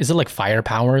 Is it like fire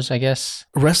powers, I guess?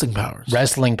 Wrestling powers.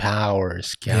 Wrestling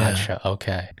powers. Gotcha. Yeah.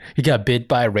 Okay. He got bit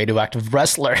by a radioactive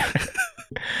wrestler.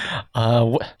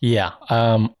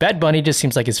 Bad Bunny just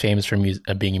seems like he's famous for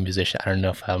being a musician. I don't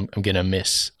know if I'm gonna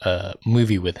miss a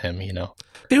movie with him, you know.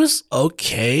 It was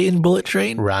okay in Bullet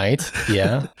Train. Right.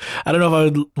 Yeah. I don't know if I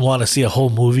would want to see a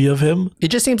whole movie of him. It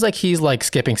just seems like he's like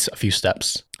skipping a few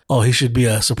steps. Oh, he should be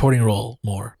a supporting role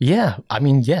more. Yeah, I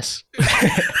mean, yes.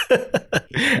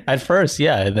 At first,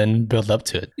 yeah, and then build up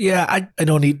to it. Yeah, I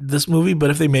don't need this movie, but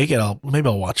if they make it, maybe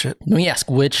I'll watch it. Let me ask,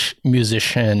 which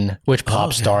musician, which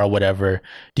pop star or whatever,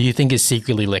 do you think is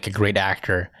secretly like a great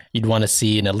actor you'd want to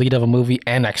see in a lead of a movie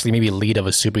and actually maybe a lead of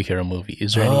a superhero movie?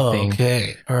 Is there anything?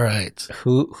 Okay, all right.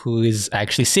 Who is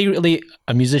actually secretly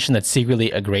a musician that's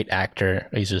secretly a great actor?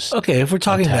 He's just okay. If we're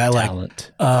talking that,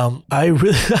 talent. I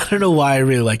don't know why I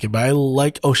really like it, but I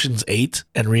like Ocean's 8,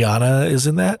 and Rihanna is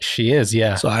in that. She is,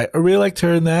 yeah. So I really liked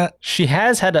her in that. She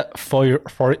has had a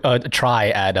try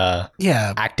at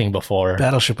acting before.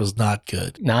 Battleship was not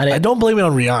good. I don't blame it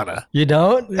on Rihanna. You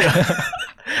don't?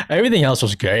 Everything else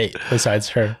was great besides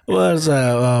her. Was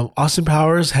Austin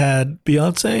Powers had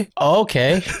Beyonce? Oh,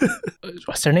 okay.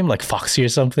 What's her name? Like Foxy or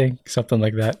something? Something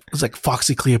like that. It was like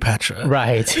Foxy Cleopatra.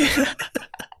 Right.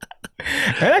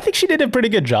 And I think she did a pretty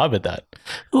good job at that.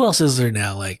 Who else is there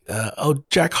now? Like,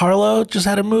 Jack Harlow just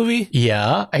had a movie.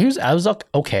 Yeah, I was like,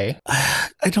 okay.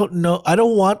 I don't know. I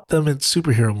don't want them in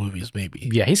superhero movies. Maybe.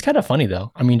 Yeah, he's kind of funny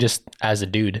though. I mean, just as a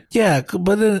dude. Yeah,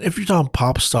 but then if you're talking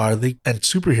pop star and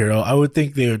superhero, I would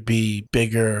think they would be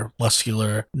bigger,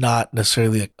 muscular, not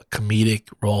necessarily a comedic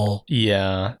role.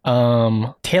 Yeah.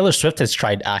 Taylor Swift has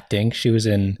tried acting. She was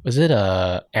in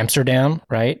Amsterdam,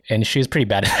 right? And she was pretty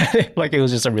bad at it. Like it was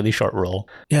just a really short role.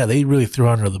 Yeah, they really threw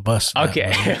her under the bus.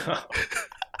 Okay.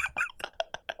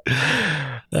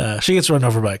 She gets run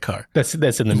over by a car. That's in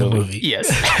the movie.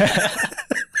 Yes.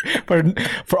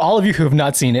 For all of you who have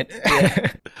not seen it.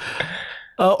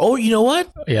 You know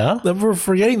what? Yeah. We're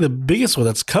forgetting the biggest one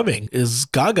that's coming is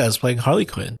Gaga's playing Harley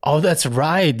Quinn. Oh, that's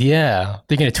right. Yeah.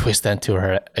 They're going to twist that into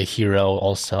her a hero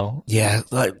also. Yeah.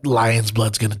 Like lion's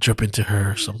blood's going to drip into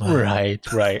her or something. Right.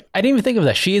 I didn't even think of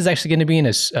that. She is actually going to be in a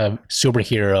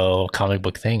superhero comic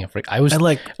book thing. I was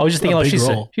just thinking,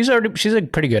 she's a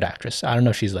pretty good actress. I don't know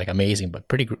if she's like amazing, but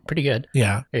pretty good.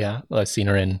 Yeah. Yeah. I've seen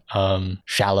her in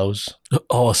Shallows.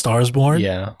 Oh, A Star is Born?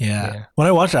 Yeah. When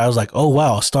I watched it, I was like, oh,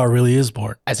 wow, a star really is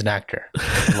born. As an actor.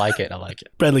 I like it.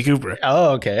 Bradley Cooper.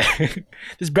 Oh, okay.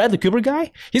 This Bradley Cooper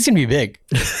guy, he's going to be big.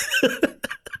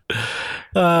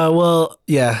 Well,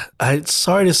 yeah. I'm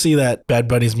sorry to see that Bad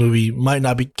Bunny's movie might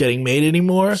not be getting made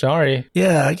anymore. Sorry.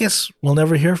 Yeah, I guess we'll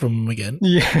never hear from him again.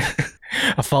 Yeah.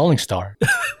 A falling star. All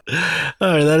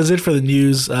right, that is it for the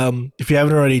news. If you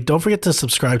haven't already, don't forget to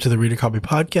subscribe to the Reader Copy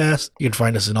Podcast. You can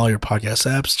find us in all your podcast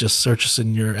apps. Just search us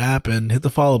in your app and hit the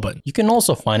follow button. You can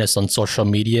also find us on social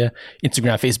media,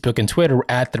 Instagram, Facebook, and Twitter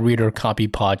at the Reader Copy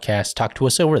Podcast. Talk to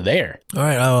us over there. All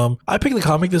right, I picked the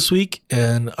comic this week,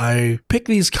 and I pick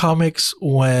these comics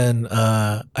when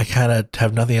I kind of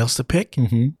have nothing else to pick,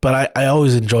 but I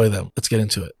always enjoy them. Let's get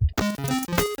into it.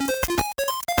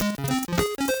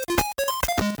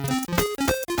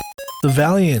 The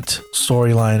Valiant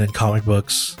storyline in comic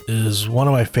books is one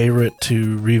of my favorite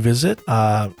to revisit.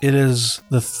 It is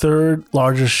the third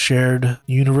largest shared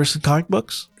universe in comic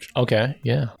books. Okay,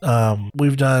 yeah.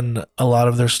 We've done a lot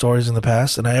of their stories in the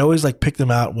past, and I always pick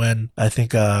them out when I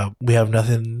think we have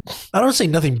nothing. I don't say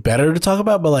nothing better to talk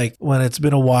about, but when it's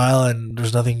been a while and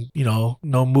there's nothing,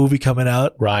 no movie coming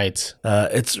out. Right.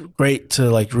 It's great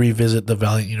to revisit the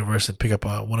Valiant universe and pick up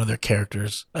one of their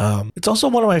characters. It's also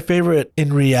one of my favorite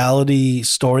in reality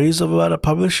stories about a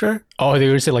publisher. Oh, they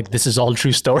would say this is all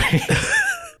true story.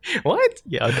 What?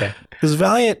 Yeah. Okay. Because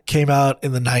Valiant came out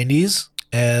in the 90s.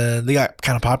 And they got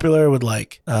kind of popular with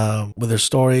their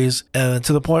stories, and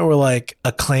to the point where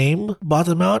Acclaim bought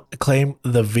them out. Acclaim,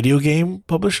 the video game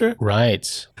publisher,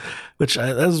 right? Which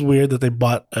that was weird that they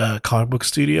bought a comic book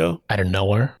studio out of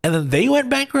nowhere, and then they went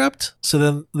bankrupt. So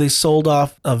then they sold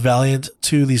off Valiant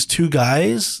to these two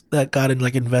guys that got in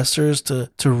investors to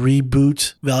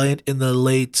reboot Valiant in the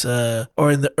late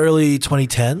or in the early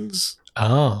 2010s.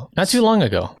 Oh, not too long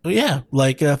ago. Yeah,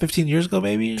 15 years ago,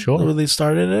 maybe. Sure. When they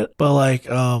started it. But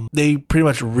they pretty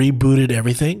much rebooted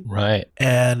everything. Right.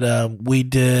 And we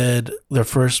did their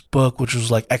first book, which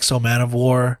was Exo Man of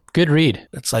War. Good read.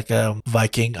 It's like a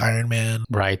Viking Iron Man.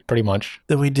 Right, pretty much.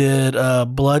 Then we did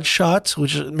Bloodshot,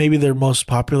 which is maybe their most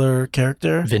popular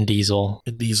character. Vin Diesel.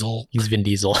 He's Vin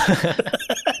Diesel.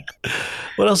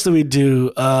 What else did we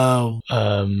do?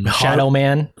 Shadow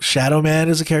Man. Shadow Man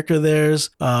is a character of theirs.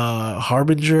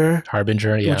 Harbinger,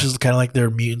 yeah. Which is kind of like their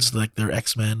mutants, their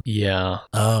X-Men. Yeah.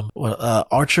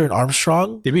 Archer and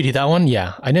Armstrong. Did we do that one?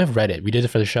 Yeah. I never read it. We did it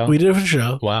for the show? We did it for the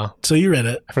show. Wow. So you read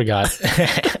it. I forgot.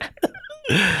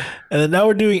 And then now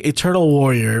we're doing Eternal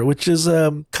Warrior, which is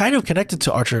kind of connected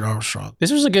to Archer and Armstrong.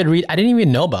 This was a good read. I didn't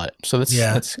even know about it. So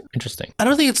that's interesting. I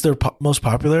don't think it's their most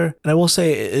popular. And I will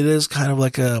say it is kind of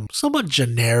like a somewhat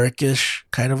generic-ish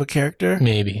kind of a character.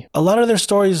 Maybe. A lot of their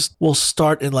stories will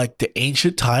start in like the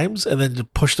ancient times and then to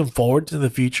push them forward to the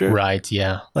future. Right,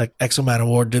 yeah. Like X-O Man of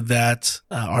War did that.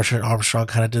 Archer and Armstrong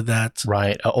kind of did that.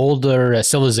 Right. An older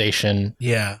civilization.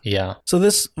 Yeah. Yeah. So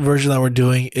this version that we're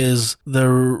doing is the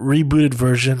rebooted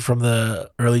version from the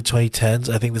early 2010s.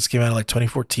 I think this came out in like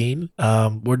 2014.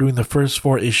 We're doing the first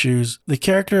 4 issues. The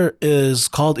character is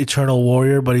called Eternal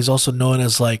Warrior, but he's also known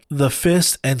as like the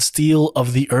Fist and Steel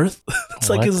of the Earth. It's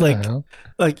like his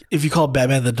like if you call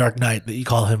Batman the Dark Knight, that you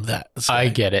call him that. I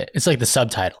get it. It's like the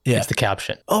subtitle. Yeah. It's the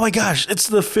caption. Oh my gosh, it's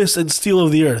the Fist and Steel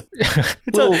of the Earth.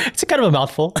 It's a kind of a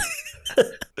mouthful.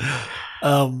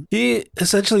 He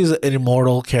essentially is an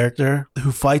immortal character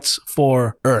who fights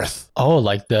for Earth. Oh,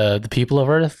 like the people of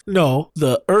Earth? No,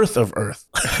 the Earth of Earth.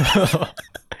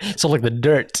 So like the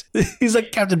dirt. He's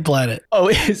like Captain Planet. Oh,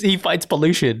 he fights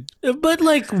pollution, but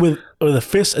like with the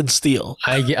fist and steel.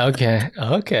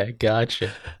 Okay,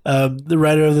 gotcha. The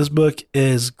writer of this book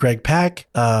is Greg Pak.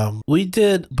 We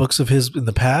did books of his in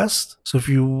the past, so if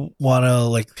you want to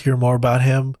like hear more about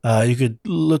him, you could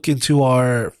look into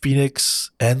our Phoenix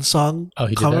End Song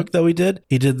comic that we did.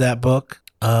 He did that book.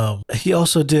 He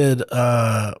also did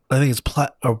I think it's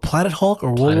Planet Hulk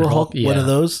or World War Hulk, one of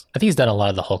those. I think he's done a lot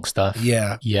of the Hulk stuff.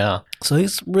 Yeah. So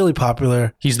he's really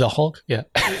popular. He's the Hulk. Yeah.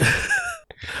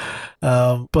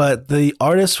 But the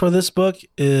artist for this book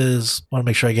is, I want to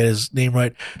make sure I get his name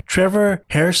right, Trevor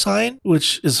Hairsine,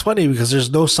 which is funny because there's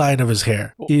no sign of his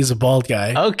hair. He's a bald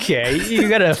guy. Okay, you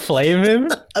gotta flame him?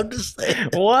 I'm just saying.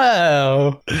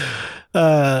 Wow.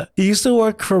 He used to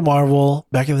work for Marvel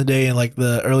back in the day in like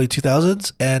the early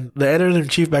 2000s, and the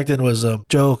editor-in-chief back then was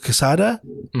Joe Quesada,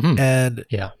 and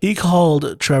he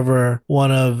called Trevor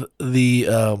one of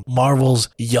the Marvel's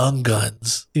young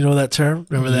guns. You know that term?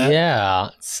 Remember that? Yeah.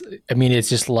 I mean, it's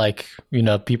just like,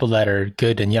 people that are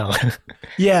good and young.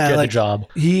 Yeah. Get like, the job.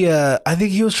 He, I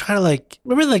think he was trying to like,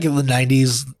 remember like in the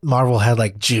 90s, Marvel had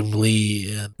like Jim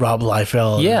Lee and Rob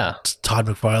Liefeld. Yeah. And Todd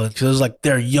McFarlane. Because it was like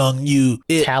they're young,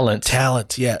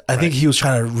 talent. Yeah. I think he was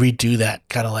trying to redo that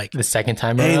kind of like the second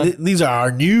time around. These are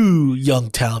our new young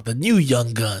talent, the new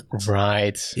young guns.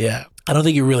 Right. Yeah. I don't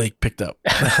think he really picked up.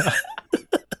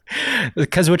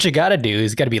 Because what you got to do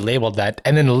is got to be labeled that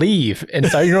and then leave and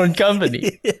start your own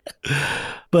company.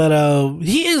 But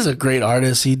he is a great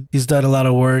artist. He's done a lot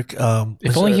of work.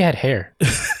 If only he had hair.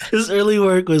 His early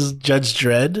work was Judge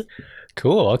Dredd.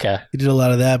 Cool. Okay. He did a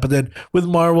lot of that, but then with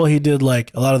Marvel, he did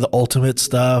like a lot of the Ultimate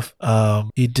stuff.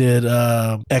 He did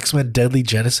X-Men Deadly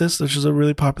Genesis, which is a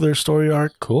really popular story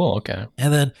arc. Cool. Okay.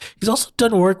 And then he's also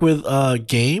done work with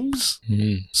games.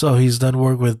 So he's done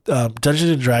work with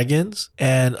Dungeons and Dragons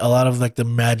and a lot of like the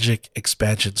Magic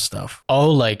expansion stuff.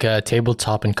 Oh, like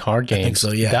tabletop and card games. I think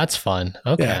so, yeah. That's fun.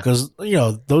 Okay. Yeah, because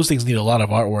those things need a lot of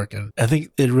artwork, and I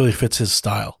think it really fits his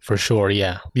style. For sure.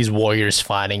 Yeah. These warriors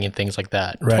fighting and things like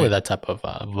that. Right. Totally that type of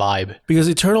vibe. Because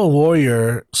Eternal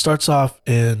Warrior starts off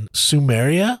in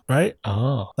Sumeria, right?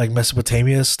 Oh. Like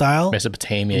Mesopotamia style.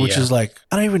 Mesopotamia, which is like,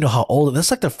 I don't even know how old. That's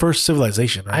like the first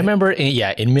civilization, right? I remember,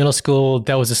 in middle school,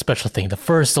 that was a special thing. The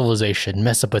first civilization,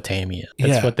 Mesopotamia.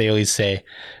 That's what they always say.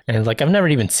 And like, I've never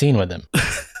even seen with them.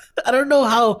 I don't know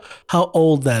how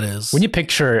old that is. When you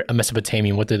picture a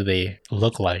Mesopotamian, what do they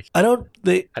look like? I don't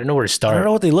know where to start. I don't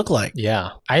know what they look like.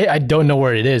 Yeah. I don't know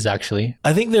where it is, actually.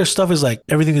 I think their stuff is like,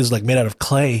 everything is like made out of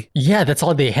clay. Yeah, that's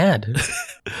all they had.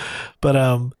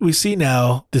 But we see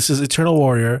now, this is Eternal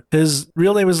Warrior. His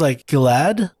real name is like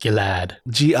Gilad. Gilad.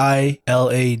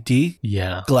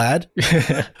 Yeah. Glad.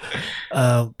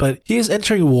 But he is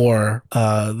entering war.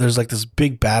 There's like this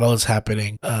big battle is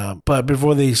happening. But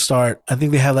before they start, I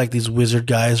think they have like these wizard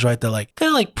guys, right? That like kind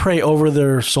of like pray over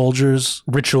their soldiers.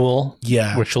 Ritual.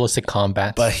 Yeah. Ritualistic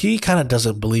combat. But he kind of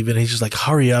doesn't believe it. He's just like,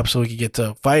 hurry up so we can get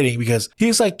to fighting, because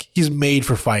he's made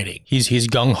for fighting. He's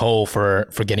gung-ho for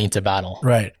getting to battle.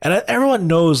 Right. And everyone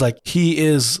knows like he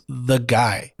is the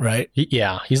guy, right?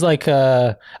 He's like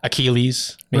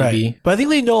Achilles, maybe. Right. But I think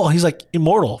they know he's like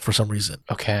immortal for some reason.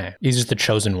 Okay. He's just the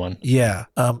chosen one. Yeah.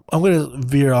 I'm going to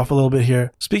veer off a little bit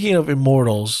here. Speaking of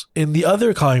immortals, in the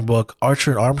other comic book,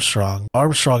 Archer and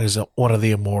Armstrong is one of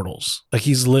the immortals. Like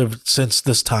he's lived since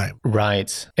this time.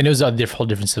 Right. And it was a whole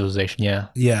different civilization. Yeah.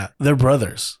 Yeah. They're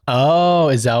brothers. Oh,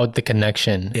 is that what the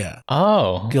connection? Yeah.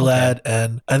 Oh. Gilad,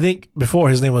 and I think before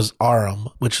his name was Aram,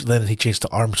 which then he changed to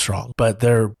Armstrong, but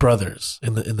they're brothers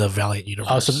in the Valiant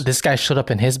universe. Oh, so this guy showed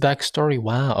up in his backstory?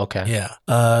 Wow. Ah, okay.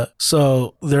 Yeah.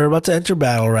 So they're about to enter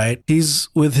battle, right? He's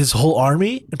with his whole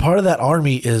army, and part of that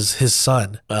army is his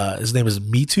son. His name is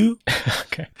Mitu.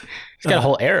 Okay. He's got a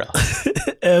whole era.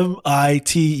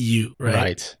 Mitu, right?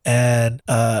 Right. And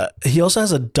he also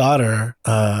has a daughter.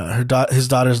 His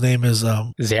daughter's name is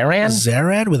Zaran?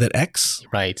 Zaran with an X.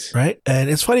 Right. Right. And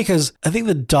it's funny because I think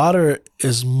the daughter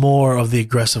is more of the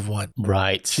aggressive one.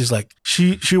 Right. She's like,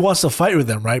 she wants to fight with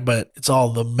them, right? But it's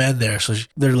all the men there. So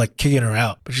they're like kicking her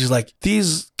out. But she's like,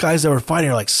 these guys that were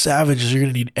fighting are like savages. You're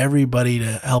going to need everybody to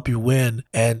help you win.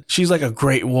 And she's like a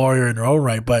great warrior in her own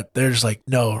right. But they're just like,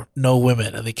 no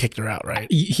women. And they kicked her out, right?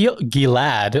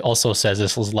 Gilad also says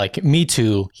this was like, me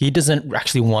too. He doesn't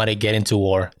actually want to get into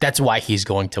war. That's why he's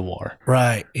going to war.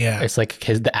 Right. Yeah. It's like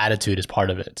the attitude is part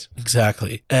of it.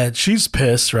 Exactly. And she's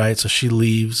pissed, right? So she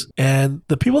leaves. And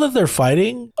the people that they're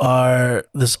fighting are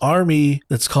this army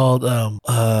that's called,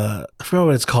 I forgot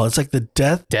what it's called. It's like the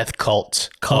death cult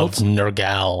of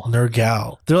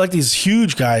Nergal. They're like these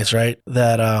huge guys, right?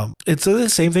 That it's the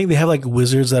same thing. They have like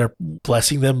wizards that are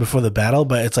blessing them before the battle,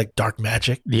 but it's like dark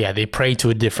magic. Yeah, they pray to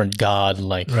a different god,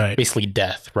 like right. basically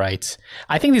death, right?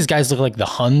 I think these guys look like the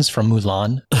Huns from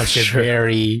Mulan. Like Sure. They're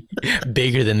very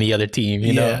bigger than the other team,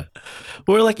 you know?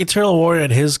 Where like Eternal Warrior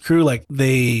and his crew, like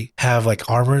they have like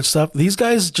armor and stuff. These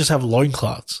guys just have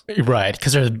loincloths. Right,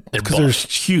 because they're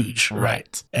huge.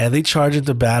 Right. And they charge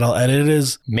into battle, and it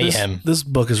is mayhem. This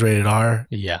book is rated R.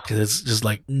 Yeah. Because it's just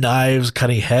like knives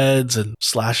cutting heads and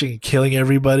slashing and killing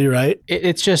everybody, right?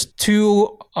 It's just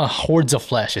two hordes of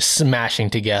flesh is smashing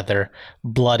together,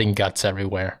 blood and guts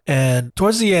everywhere. And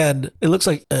towards the end, it looks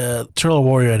like Eternal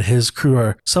Warrior and his crew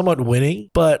are somewhat winning,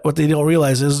 but what they don't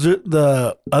realize is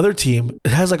the other team,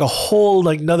 it has like a whole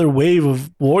like another wave of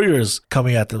warriors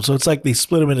coming at them. So it's like they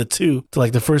split them into two. So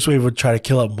like the first wave would try to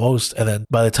kill up most, and then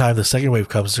by the time the second wave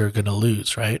comes, they're gonna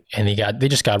lose, right? And they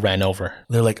just got ran over.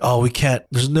 They're like, oh, we can't.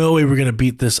 There's no way we're gonna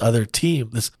beat this other team,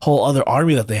 this whole other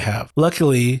army that they have.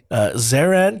 Luckily,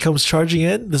 Zaran comes charging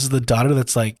in. This is the daughter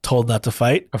that's like told not to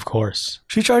fight. Of course.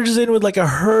 She charges in with like a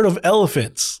herd of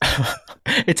elephants.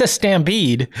 It's a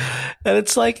stampede. And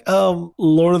it's like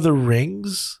Lord of the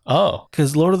Rings. Oh.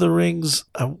 Because Lord of the Rings,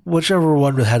 whichever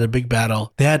one had a big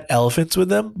battle, they had elephants with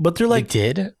them, but they're like...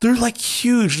 They did? They're like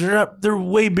huge. They're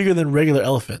way bigger than regular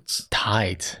elephants.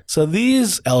 Tight. So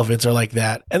these elephants are like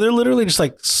that, and they're literally just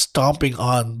like stomping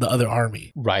on the other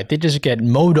army. Right. They just get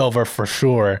mowed over for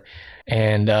sure.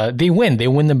 And they win. They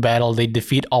win the battle. They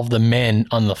defeat all of the men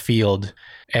on the field.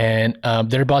 And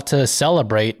they're about to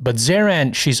celebrate. But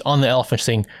Zaran, she's on the elephant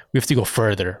saying, we have to go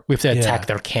further. We have to attack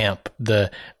their camp, the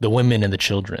women and the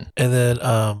children. And then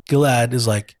Gilad is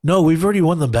like, no, we've already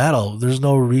won the battle. There's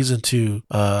no reason to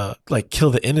like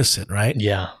kill the innocent, right?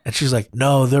 Yeah. And she's like,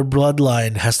 no, their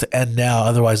bloodline has to end now.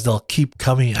 Otherwise, they'll keep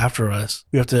coming after us.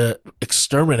 We have to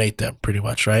exterminate them pretty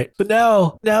much, right? But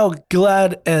now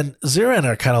Gilad and Zaran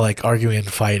are kind of like arguing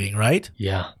and fighting, right?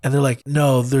 Yeah. And they're like,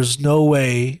 no, there's no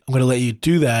way I'm going to let you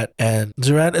do that. And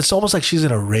Zaran, it's almost like she's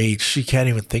in a rage. She can't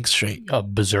even think straight.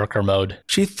 Berserker mode.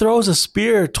 She throws a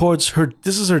spear towards her.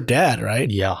 This is her dad, right?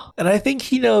 Yeah. And I think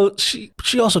he knows.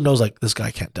 She also knows like this guy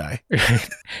can't die.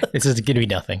 It's just gonna be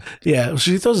nothing. Yeah.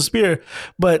 She throws a spear,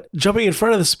 but jumping in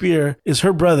front of the spear is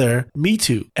her brother,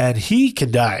 Mitu, and he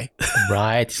can die.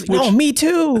 Right. No, me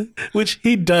too. Which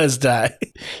he does die.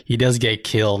 He does get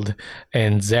killed,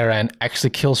 and Zaran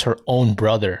actually kills her own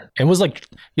brother. And was like,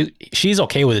 she's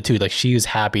okay with it too. Like she was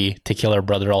happy to kill her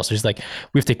brother also. She's like,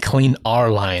 we have to clean our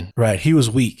line. Right. He was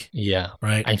weak. Yeah.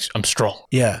 Right. I'm strong.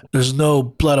 Yeah. There's no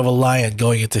blood of a lion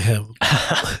going into him.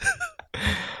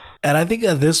 And I think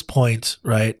at this point,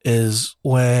 right, is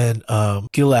when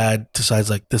Gilad decides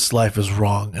like this life is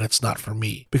wrong and it's not for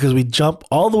me. Because we jump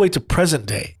all the way to present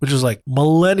day, which is like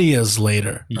millennia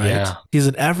later, right? Yeah. He's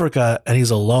in Africa and he's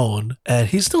alone and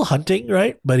he's still hunting,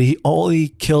 right? But he only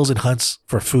kills and hunts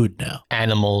for food now.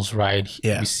 Animals, right?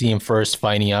 Yeah. You see him first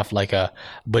fighting off like a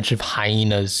bunch of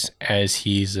hyenas as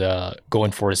he's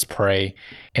going for his prey.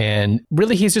 And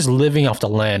really, he's just living off the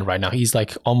land right now. He's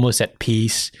like almost at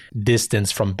peace,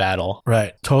 distance from battle.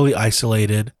 Right. Totally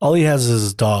isolated. All he has is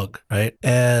his dog, right?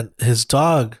 And his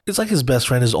dog, it's like his best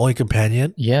friend, his only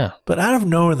companion. Yeah. But out of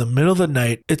nowhere, in the middle of the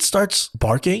night, it starts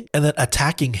barking and then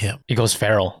attacking him. He goes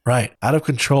feral. Right. Out of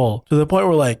control. To the point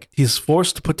where like he's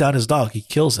forced to put down his dog. He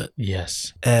kills it.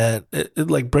 Yes. And it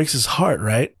like breaks his heart,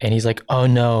 right? And he's like, oh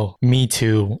no, me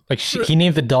too. Like he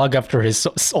named the dog after his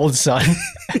old son.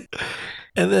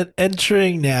 And then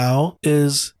entering now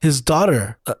is his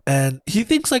daughter. And he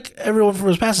thinks like everyone from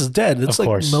his past is dead. It's of like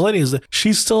course. millennia.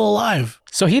 She's still alive.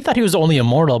 So he thought he was only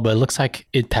immortal, but it looks like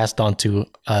it passed on to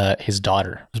his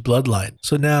daughter. His bloodline.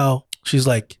 So now she's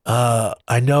like,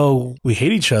 I know we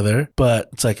hate each other, but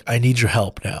it's like, I need your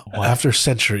help now. What? After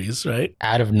centuries, right?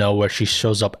 Out of nowhere, she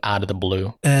shows up out of the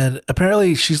blue. And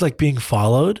apparently she's like being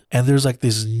followed, and there's like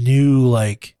this new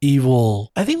like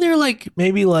evil, I think they're like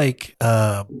maybe like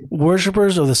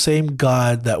worshippers of the same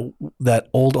god that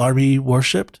old army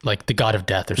worshipped. Like the god of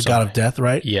death or something. The god of death,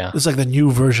 right? Yeah. It's like the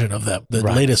new version of them, the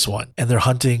latest one. And they're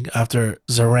hunting after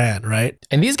Zoran, right?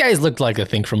 And these guys look like a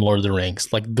thing from Lord of the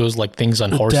Rings. Like those like things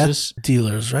on horses. Death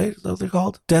dealers, right? Is that what they're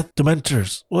called? Death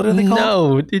Dementors. What are they called?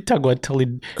 No, you talk about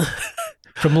totally...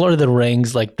 From Lord of the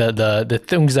Rings, like the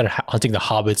things that are hunting the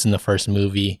hobbits in the first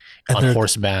movie and on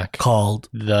horseback. Called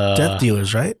the Death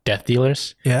Dealers, right? Death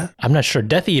Dealers? Yeah. I'm not sure.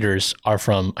 Death Eaters are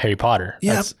from Harry Potter.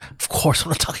 Yeah, of course I'm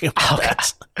not talking about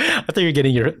that. I thought you were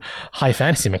getting your high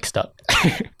fantasy mixed up.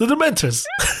 The Dementors.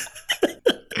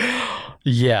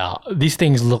 Yeah, these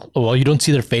things look, well, you don't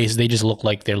see their face. They just look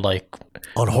like they're like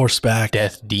on horseback,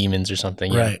 death demons or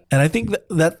something. Right. Yeah. And I think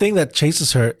that thing that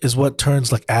chases her is what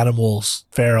turns like animals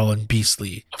feral and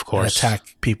beastly. Of course. And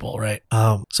attack people, right?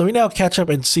 So we now catch up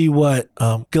and see what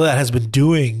Gilead has been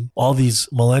doing all these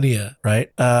millennia,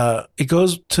 right? It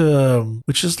goes to,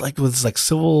 which is like, was like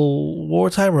Civil War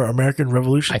time or American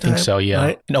Revolution time? I think so, yeah.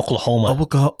 Right? In Oklahoma.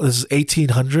 This is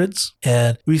 1800s.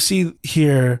 And we see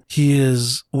here he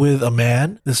is with a man.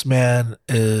 This man,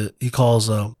 he calls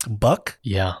Buck.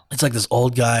 Yeah. It's like this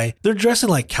old guy. They're dressed in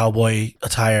like cowboy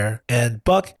attire. And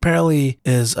Buck apparently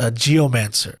is a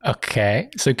geomancer. Okay.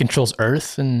 So he controls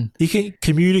Earth and... He can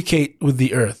communicate with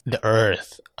the Earth. The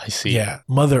Earth. I see. Yeah.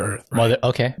 Mother Earth. Right?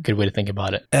 Okay. Good way to think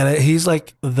about it. And he's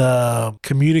like the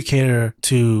communicator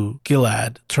to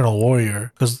Gilead, Eternal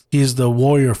Warrior, because he's the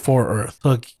warrior for Earth.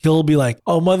 So he'll be like,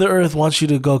 oh, Mother Earth wants you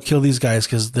to go kill these guys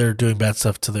because they're doing bad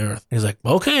stuff to the Earth. And he's like,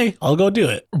 okay, I'll go do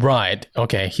it. Right.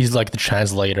 Okay. He's like the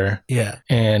translator. Yeah.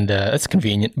 And that's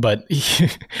convenient. But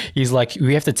he's like,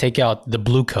 we have to take out the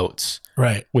blue coats.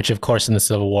 Right. Which, of course, in the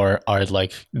Civil War are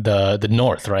like the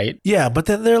North, right? Yeah, but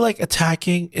then they're like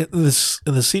attacking in the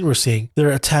scene we're seeing.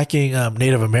 They're attacking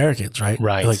Native Americans, right?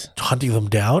 Right. They're, like hunting them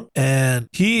down, and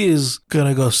he is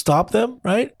gonna go stop them,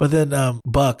 right? But then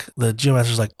Buck, the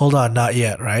geomancer's like, hold on, not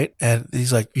yet, right? And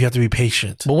he's like, you have to be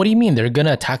patient. But what do you mean? They're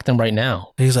gonna attack them right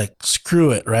now. And he's like,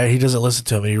 screw it, right? He doesn't listen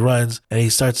to him, and he runs and he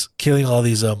starts killing all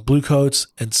these blue coats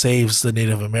and saves the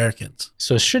Native Americans.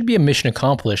 So it should be a mission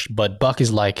accomplished, but Buck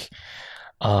is like,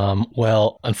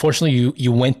 well, unfortunately,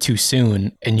 you went too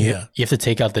soon, and you have to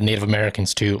take out the Native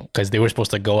Americans too, because they were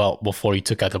supposed to go out before you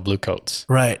took out the blue coats.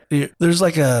 Right. There's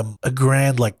like a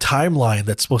grand like timeline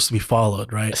that's supposed to be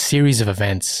followed, right? A series of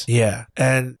events. Yeah,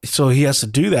 and so he has to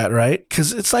do that, right?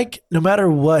 Because it's like no matter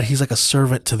what, he's like a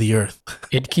servant to the Earth.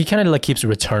 He kind of like keeps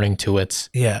returning to it.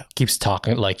 Yeah, keeps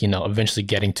talking, like, eventually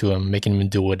getting to him, making him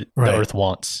do what the Earth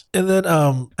wants. And then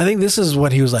I think this is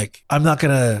when he was like, I'm not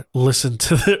gonna listen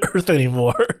to the Earth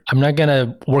anymore. I'm not going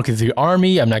to work with your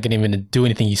army. I'm not going to even do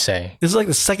anything you say. This is like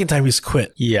the second time he's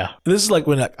quit. Yeah. This is like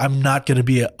when I'm not going to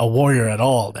be a warrior at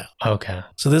all now. Okay.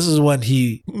 So this is when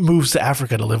he moves to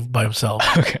Africa to live by himself.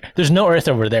 Okay. There's no Earth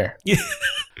over there. Yeah.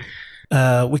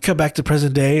 We come back to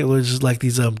present day, which is like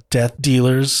these death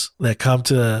dealers that come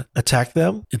to attack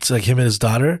them. It's like him and his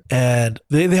daughter, and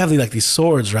they have these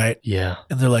swords, right? Yeah.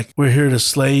 And they're like, we're here to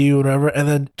slay you, whatever. And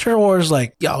then Trevor is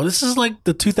like, yo, this is like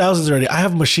the 2000s already. I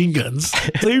have machine guns.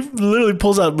 So he literally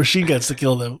pulls out machine guns to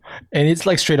kill them. And it's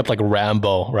like straight up like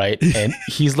Rambo, right? And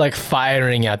he's like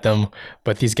firing at them,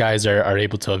 but these guys are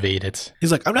able to evade it.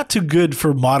 He's like, I'm not too good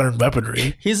for modern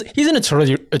weaponry. He's an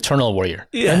eternal warrior.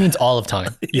 Yeah. That means all of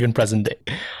time, even present day.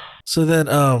 So then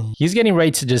he's getting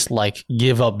ready to just like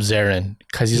give up Zarin,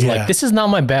 because he's like, this is not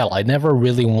my battle. I never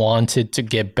really wanted to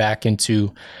get back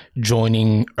into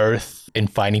joining Earth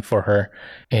and fighting for her.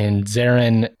 And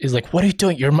Zarin is like, what are you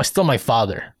doing? You're still my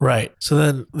father. Right. So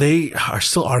then they are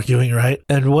still arguing, right?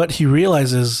 And what he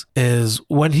realizes is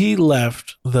when he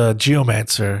left the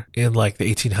geomancer in like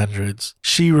the 1800s,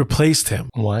 she replaced him.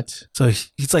 What? So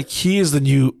he's like, he is the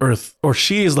new Earth, or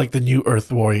she is like the new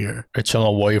Earth warrior.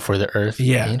 Eternal warrior for the Earth.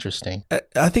 Yeah. Interesting.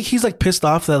 I think he's like pissed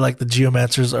off that like the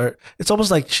geomancers are, it's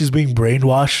almost like she's being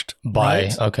brainwashed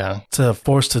by, okay, to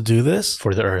force to do this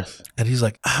for the Earth. And he's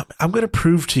like, I'm going to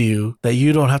prove to you that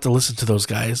you don't have to listen to those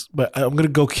guys, but I'm going to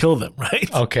go kill them,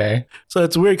 right? Okay. So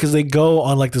it's weird because they go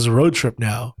on like this road trip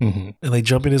now, and they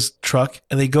jump in his truck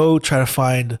and they go try to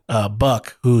find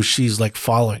Buck, who she's like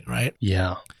following, right?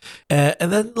 Yeah.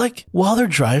 And then like while they're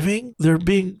driving, they're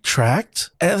being tracked,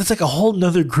 and it's like a whole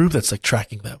nother group that's like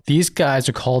tracking them. These guys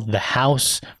are called the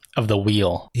House of the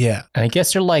wheel. Yeah. And I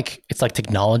guess they're like, it's like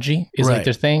technology is like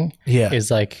their thing. Yeah. Is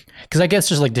like, because I guess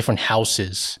there's like different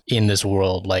houses in this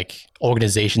world, like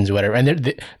organizations or whatever.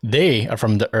 And they are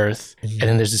from the earth. Mm-hmm. And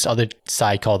then there's this other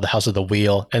side called the House of the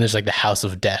Wheel. And there's like the House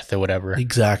of Death or whatever.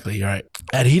 Exactly. Right.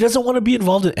 And he doesn't want to be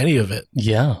involved in any of it.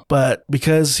 Yeah. But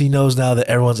because he knows now that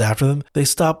everyone's after them, they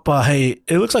stop by,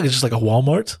 it looks like it's just like a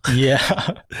Walmart.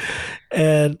 Yeah.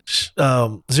 And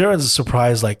Zeron's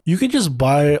surprised, like, you can just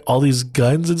buy all these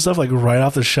guns and stuff, like, right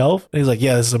off the shelf. And he's like,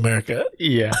 yeah, this is America.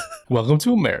 Yeah. Welcome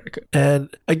to America.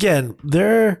 And again,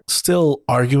 they're still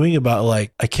arguing about,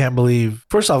 like, I can't believe,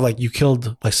 first off, like, you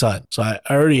killed my son. So I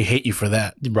already hate you for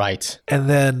that. Right. And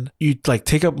then you, like,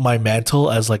 take up my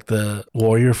mantle as, like, the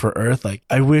warrior for Earth. Like,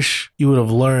 I wish you would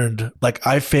have learned, like,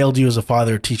 I failed you as a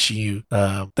father teaching you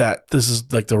that this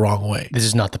is, like, the wrong way. This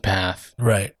is not the path.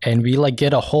 Right. And we, like,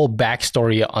 get a whole backstory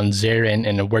on Zarin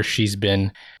and where she's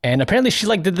been. And apparently she,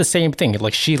 like, did the same thing.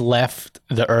 Like, she left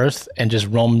the Earth and just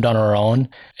roamed on her own.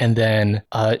 And then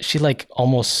she, like,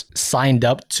 almost signed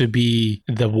up to be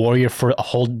the warrior for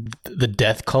the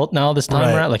death cult now this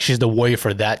time around. Like, she's the warrior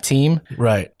for that team.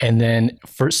 Right. And then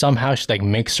somehow she, like,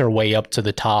 makes her way up to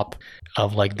the top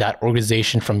of, like, that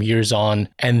organization from years on,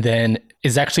 and then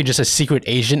is actually just a secret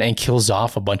agent and kills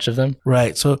off a bunch of them.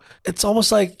 Right. So it's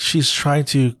almost like she's trying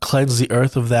to cleanse the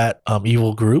Earth of that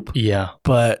evil group. Yeah.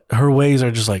 But her ways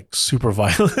are just, like, super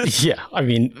violent. Yeah. I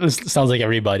mean, this sounds like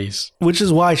everybody's. Which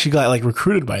is why she got, like,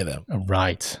 recruited by them.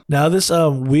 Right. Now this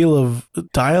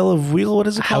dial of wheel, what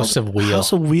is it called? House of Wheel.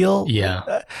 House of Wheel?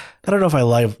 Yeah. I don't know if I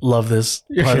love this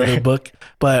part of the book,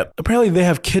 but apparently they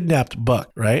have kidnapped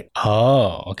Buck, right?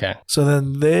 Oh, okay. So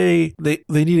then they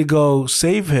need to go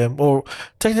save him, or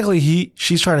technically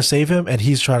she's trying to save him and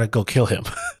he's trying to go kill him.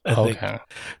 Okay.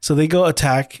 So they go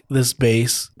attack this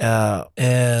base,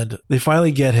 and they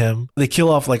finally get him. They kill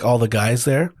off, like, all the guys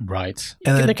there. Right.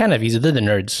 And then, they're kind of easy. They're the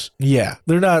nerds. Yeah.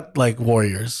 They're not, like,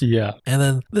 warriors. Yeah. And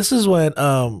then this is when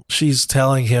she's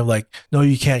telling him, like, no,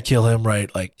 you can't kill him,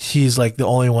 right? Like, he's, like, the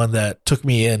only one that took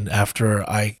me in after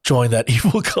I joined that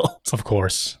evil cult. Of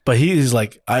course. But he's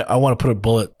like, I want to put a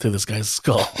bullet through this guy's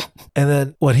skull. And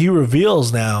then what he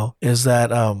reveals now is that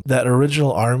that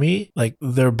original army, like,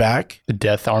 they're back. The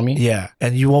Death Army? Yeah.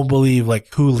 And you won't believe,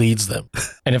 like, who leads them.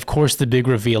 And of course, the big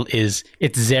reveal is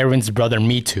it's Zarin's brother,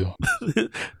 Mitu.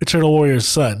 Eternal Warrior's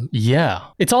son. Yeah.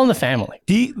 It's all in the family.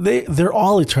 They're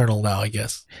all eternal now, I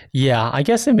guess. Yeah, I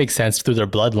guess it makes sense through their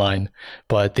bloodline,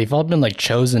 but they've all been, like,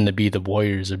 chosen to be the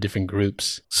warriors of different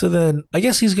groups. So then I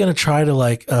guess he's going to try to,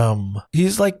 like,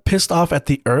 he's, like, pissed off at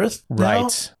the Earth now,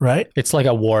 right? It's like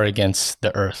a war against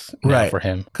the Earth now for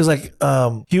him. Because, like,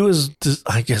 he was,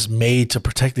 I guess, made to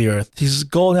protect the Earth. His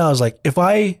goal now is, like, if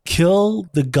I kill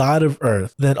the god of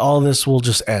Earth, then all this will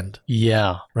just end.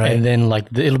 Yeah. Right. And then, like,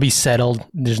 it'll be settled.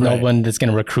 There's no one that's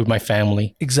going to recruit my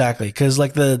family. Exactly. Because,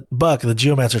 like, the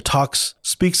geomancer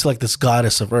speaks to, like, this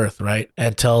goddess of Earth, right?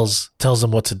 And tells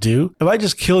them what to do. If I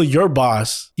just kill your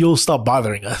boss, you'll stop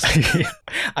bothering us.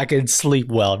 I can sleep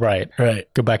well, right?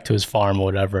 Right. Go back to his farm or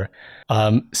whatever.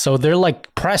 So they're,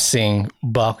 like, pressing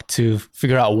Buck to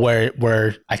figure out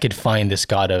where I could find this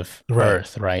god of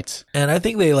Earth, right? And I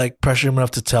think they, like, pressure him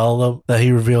enough to tell them that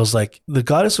he reveals, like, the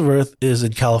goddess of Earth is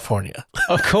in California.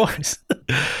 Of course.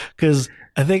 Because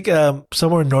I think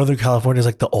somewhere in Northern California is,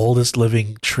 like, the oldest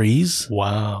living trees.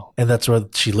 Wow. And that's where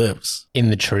she lives. In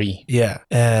the tree. Yeah.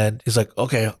 And he's like,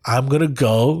 okay, I'm going to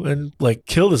go and, like,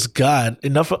 kill this god.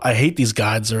 I hate these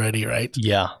gods already, right?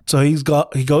 Yeah. So he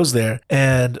goes there,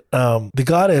 and the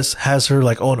goddess has her,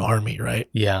 like, own army, right?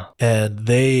 Yeah. And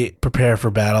they prepare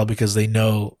for battle because they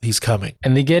know he's coming.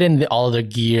 And they get in all their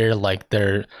gear, like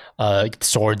their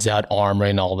swords out, armor,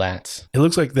 and all that. It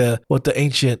looks like what the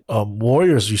ancient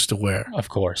warriors used to wear. Of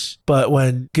course. But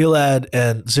when Gilad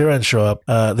and Ziran show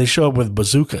up, they show up with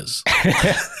bazookas.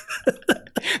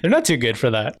 They're not too good for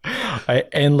that.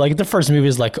 And, like, the first movie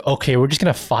is like, okay, we're just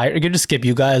going to fire. We're going to skip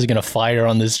you guys. We're going to fire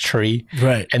on this tree.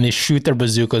 Right. And they shoot their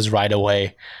bazookas right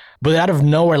away. But out of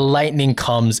nowhere, lightning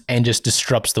comes and just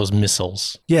disrupts those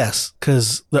missiles. Yes,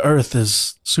 because the Earth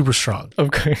is super strong.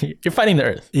 Okay, you're fighting the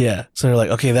Earth. Yeah. So they're like,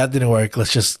 okay, that didn't work.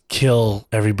 Let's just kill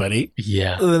everybody.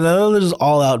 Yeah. And then there's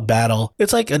all-out battle.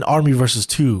 It's like an army versus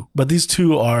two, but these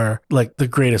two are, like, the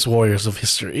greatest warriors of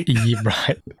history. Yeah,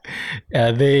 right.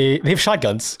 They have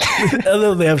shotguns.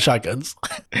 They have shotguns.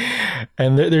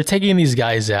 And they're taking these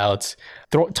guys out,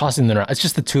 tossing them around. It's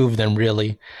just the two of them,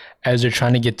 really. as they're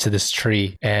trying to get to this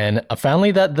tree. And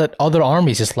finally that other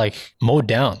army is just like mowed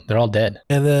down. They're all dead.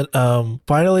 And then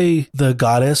finally the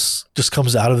goddess just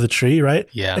comes out of the tree, right?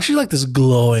 Yeah. And she's like this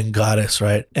glowing goddess,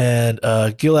 right? And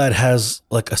Gilad has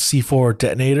like a C4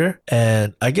 detonator,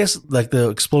 and I guess like the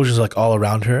explosions are like all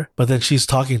around her. But then she's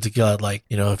talking to Gilad like,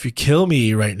 you know, if you kill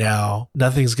me right now,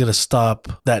 nothing's gonna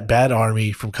stop that bad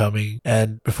army from coming.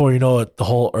 And before you know it, the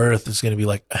whole earth is gonna be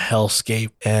like a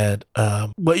hellscape. And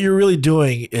what you're really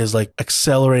doing is like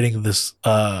accelerating this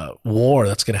war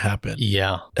that's gonna happen.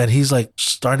 Yeah. And he's like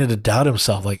starting to doubt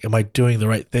himself, like, am I doing the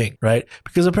right thing, right?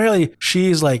 Because apparently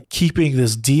she's like keeping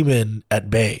this demon at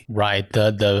bay. Right.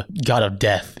 The god of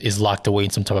death is locked away in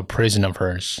some type of prison of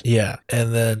hers. Yeah.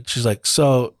 And then she's like,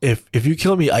 so if you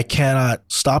kill me, I cannot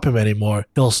stop him anymore.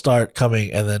 He'll start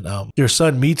coming, and then your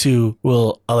son Me-Too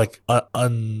will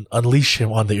unleash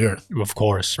him on the earth. Of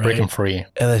course. Right? Break him free.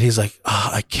 And then he's like,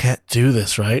 I can't do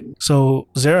this, right? So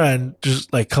Zeran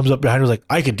just like comes up behind her, like,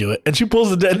 I can do it. And she pulls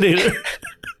the detonator.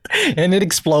 And it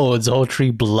explodes. The whole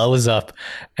tree blows up,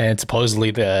 and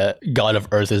supposedly the god of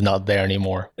earth is not there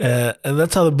anymore. And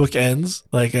that's how the book ends.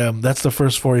 Like, that's the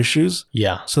first 4 issues.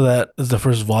 Yeah. So that is the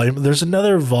first volume. There's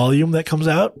another volume that comes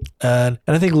out, and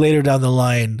I think later down the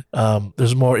line,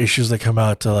 there's more issues that come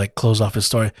out to like close off his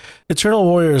story. Eternal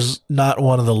Warrior is not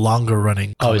one of the longer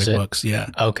running comic books. Yeah.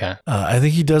 Okay. I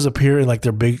think he does appear in like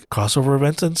their big crossover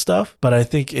events and stuff, but I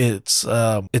think it's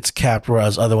capped,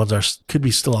 whereas other ones could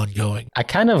be still ongoing. I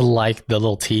kind of like the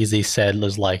little tease they said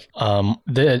was like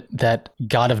that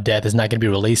god of death is not going to be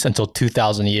released until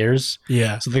 2000 years.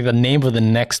 Yeah. So I think the name of the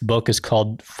next book is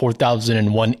called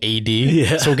 4001 AD.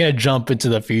 Yeah. So we're going to jump into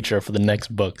the future for the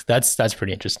next book. That's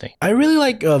pretty interesting. I really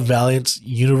like Valiant's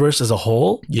universe as a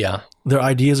whole. Yeah. Their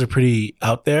ideas are pretty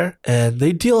out there, and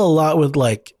they deal a lot with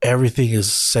like everything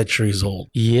is centuries old.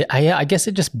 Yeah, I guess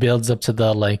it just builds up to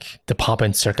the pomp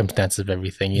and circumstance of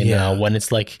everything, you know, when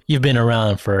it's like you've been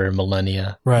around for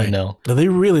millennia, right? You know, now, they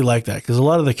really like that because a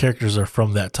lot of the characters are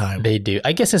from that time. They do.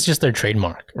 I guess it's just their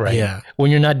trademark, right? Yeah.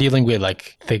 When you're not dealing with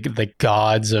like the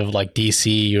gods of like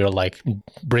DC, or like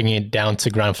bringing it down to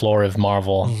ground floor of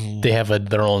Marvel, they have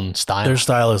their own style. Their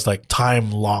style is like time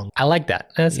long. I like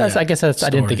that. I guess I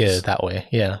didn't think of it that way.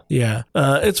 Yeah. Yeah.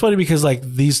 It's funny because like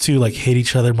these two like hate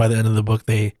each other. By the end of the book,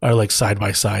 they are like side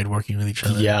by side working with each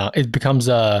other. Yeah. It becomes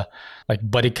a like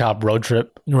buddy cop road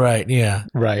trip. Right. Yeah.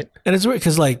 Right. And it's weird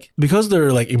because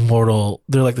they're like immortal,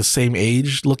 they're like the same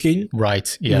age looking.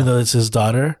 Right. Yeah. Even though it's his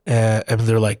daughter, and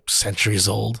they're like centuries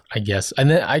old, I guess. And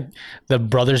then the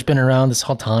brother's been around this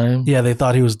whole time. Yeah. They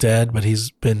thought he was dead, but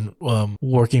he's been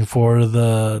working for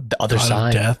the other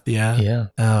side. Death. Yeah.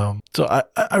 Yeah. So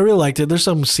I really liked it. There's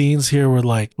some scenes here where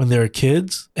like when they were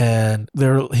kids and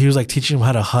he was like teaching them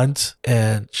how to hunt,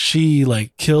 and she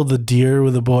like killed the deer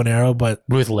with a bow and arrow, but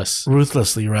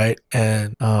ruthlessly, right?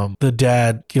 And the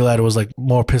dad Gilad was like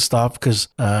more pissed off because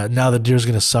now the deer's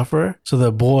gonna suffer, so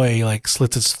the boy like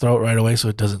slits its throat right away so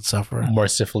it doesn't suffer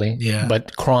mercifully. Yeah.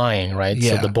 But crying, right?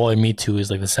 Yeah. So the boy Me-Too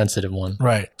is like the sensitive one,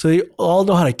 right? So they all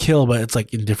know how to kill, but it's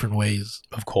like in different ways.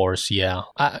 Of course. Yeah.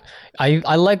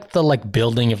 I like the like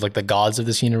building of like the gods of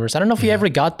this universe. I don't know if you ever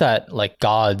got that like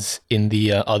gods in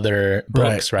the other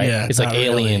books, right? Yeah, it's like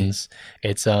aliens.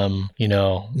 Really. It's you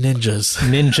know,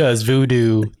 ninjas,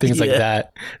 voodoo, things like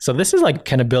that. So this is like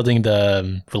kind of building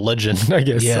the religion, I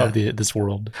guess, of this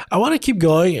world. I want to keep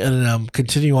going and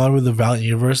continue on with the Valiant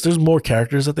universe. There's more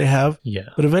characters that they have. Yeah.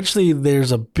 But eventually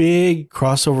there's a big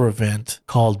crossover event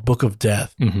called Book of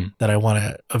Death that I want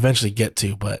to eventually get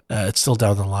to, but it's still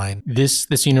down the line. This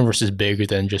universe is bigger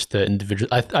than just the individual.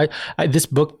 This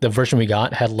book, the version we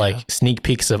got, had like sneak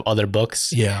peeks of other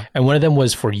books. Yeah. And one of them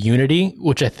was for Unity,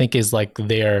 which I think is like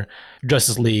their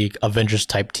Justice League Avengers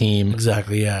type team.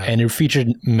 Exactly, yeah. And it featured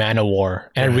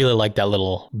Man-O-War. And I really liked that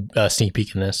little sneak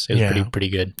peek in this. It was pretty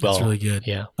good. Well, it's really good.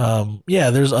 Yeah.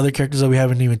 There's other characters that we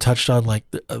haven't even touched on. Like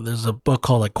there's a book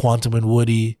called like Quantum and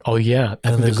Woody. Oh yeah,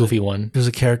 I think the goofy one. There's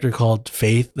a character called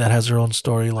Faith that has her own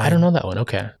storyline. I don't know that one.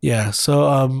 Okay. Yeah.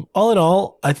 So all in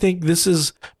all, I think this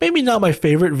is maybe not my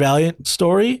favorite Valiant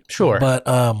story. Sure. But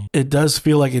it does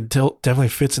feel like it definitely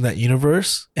fits in that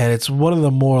universe, and it's one of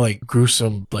the more like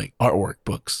gruesome like artwork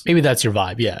books. Maybe that's your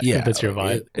vibe. Yeah. Yeah. I think that's your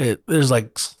vibe. There's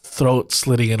like throat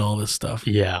slitting and all this stuff.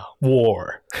 Yeah.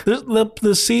 War. There's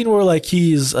the scene where like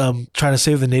he's trying to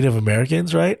save the Native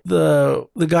Americans, right? The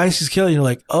guys he's killing, you're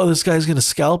like, oh, this guy's gonna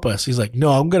scalp us. He's like,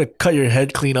 no, I'm gonna cut your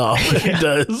head clean off. He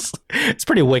does. It's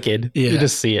pretty wicked. Yeah. You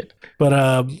just see it. But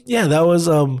that was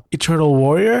Eternal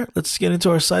Warrior. Let's get into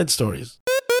our side stories.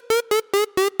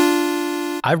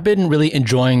 I've been really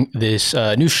enjoying this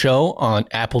new show on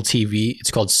Apple TV.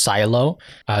 It's called Silo,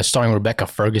 starring Rebecca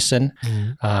Ferguson.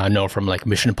 Know her from like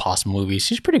Mission Impossible movies.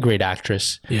 She's a pretty great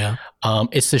actress. Yeah.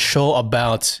 It's the show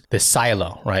about the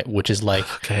silo, right? Which is like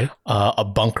a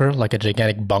bunker, like a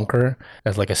gigantic bunker.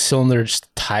 That's like a cylinder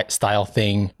style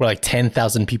thing where like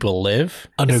 10,000 people live.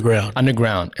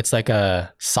 Underground. It's like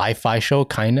a sci-fi show,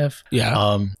 kind of.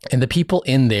 Yeah. And the people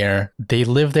in there, they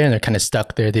live there and they're kind of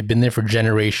stuck there. They've been there for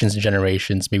generations and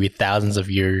generations, maybe thousands of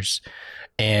years.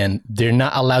 And they're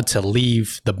not allowed to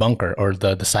leave the bunker or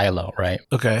the silo, right?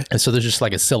 Okay. And so there's just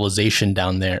like a civilization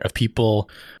down there of people,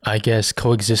 I guess,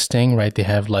 coexisting, right? They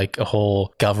have like a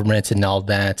whole government and all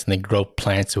that, and they grow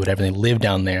plants or whatever. And they live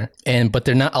down there, but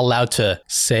they're not allowed to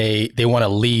say they want to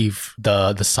leave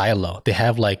the silo. They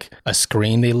have like a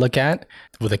screen they look at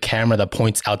with a camera that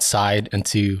points outside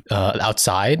into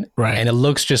outside, right? And it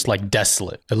looks just like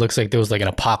desolate. It looks like there was like an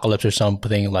apocalypse or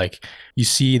something. Like you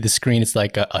see the screen, it's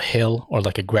like a hill or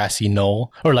like a grassy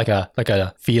knoll or like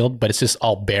a field, but it's just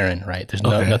all barren, right? There's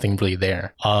nothing really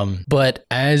there. But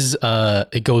as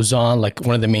it goes on, like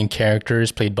one of the main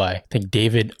characters, played by I think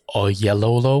David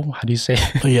Oyelowo, how do you say?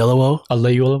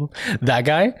 Oyelowo, that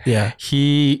guy. Yeah,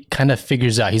 he kind of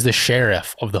figures out. He's the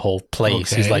sheriff of the whole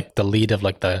place. He's like the lead of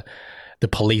like the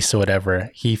police or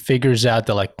whatever. He figures out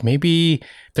that like maybe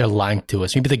they're lying to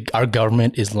us. Maybe our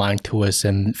government is lying to us,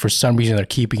 and for some reason they're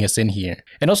keeping us in here.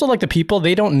 And also like the people,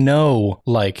 they don't know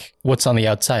like what's on the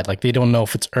outside. Like they don't know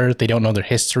if it's Earth. They don't know their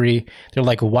history. They're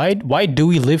like, why do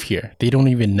we live here? They don't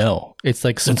even know. It's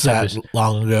like since that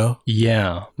long ago.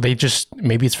 Yeah, they just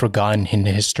maybe it's forgotten in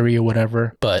history or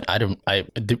whatever. But I don't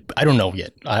know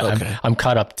yet. I'm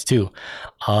caught up too.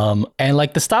 And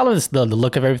like the style of this, the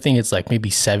look of everything, it's like maybe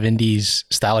 70s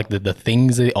style, like the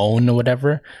things they own or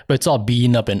whatever. But it's all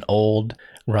beaten up and old,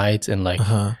 right? And like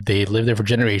they live there for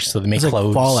generations, so they make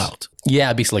clothes. Like Fallout.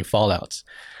 Yeah, basically like Fallouts.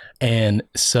 And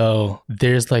so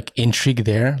there's like intrigue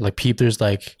there. Like people, there's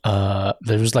like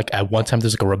at one time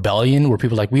there's like a rebellion where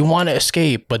people are like, we want to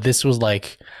escape. But this was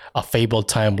like a fabled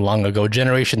time long ago,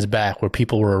 generations back, where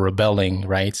people were rebelling,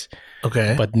 right?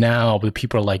 Okay. But now the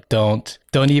people are like, don't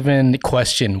even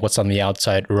question what's on the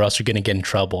outside, or else you're gonna get in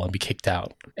trouble and be kicked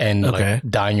out and like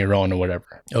die on your own or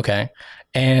whatever. Okay.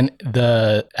 And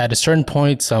at a certain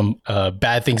point, some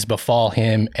bad things befall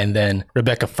him, and then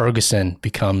Rebecca Ferguson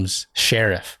becomes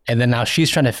sheriff. And then now she's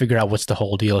trying to figure out what's the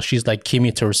whole deal. She's like keeping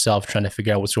it to herself, trying to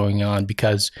figure out what's going on,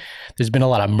 because there's been a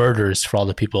lot of murders for all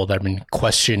the people that have been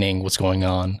questioning what's going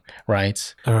on,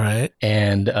 right? All right.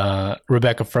 And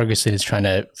Rebecca Ferguson is trying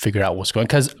to figure out what's going on,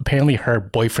 because apparently her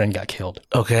boyfriend got killed.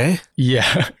 Okay.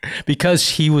 Yeah, because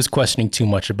he was questioning too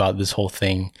much about this whole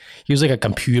thing. He was like a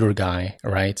computer guy,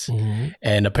 right? Mm-hmm.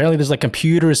 And apparently there's like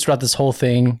computers throughout this whole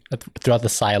thing, throughout the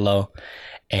silo.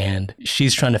 And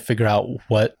she's trying to figure out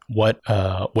what went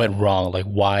wrong. Like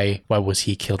why was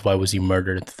he killed? Why was he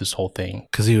murdered? This whole thing.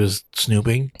 Because he was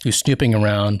snooping? He was snooping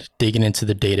around, digging into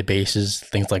the databases,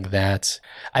 things like that.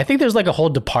 I think there's like a whole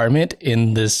department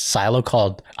in this silo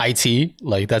called IT.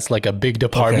 Like that's like a big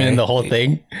department in the whole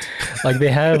thing. Like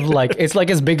they have like, it's like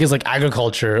as big as like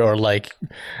agriculture or like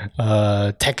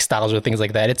textiles or things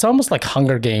like that. It's almost like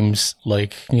Hunger Games,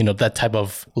 like, you know, that type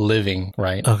of living,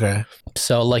 right? Okay.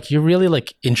 So like you're really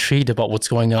like intrigued about what's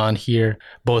going on here,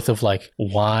 both of like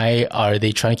why are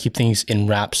they trying to keep things in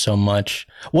wraps so much?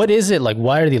 What is it like?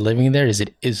 Why are they living there? Is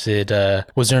it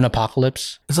was there an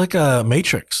apocalypse? It's like a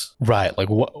Matrix, right? Like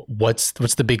what's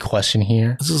the big question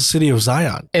here? This is the city of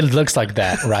Zion. It looks like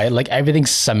that, right? Like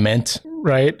everything's cement,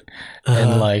 right?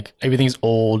 And like everything's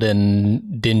old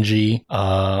and dingy.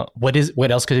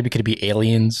 What else could it be? Could it be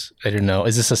aliens? I don't know.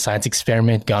 Is this a science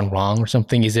experiment gone wrong or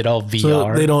something? Is it all VR?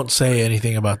 So they don't say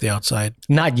anything about the outside?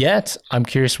 Not yet. I'm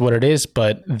curious what it is,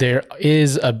 but there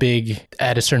is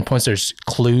at a certain point, there's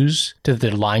clues that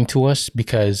they're lying to us,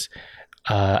 because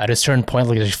at a certain point,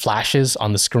 like there's flashes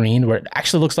on the screen where it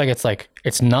actually looks like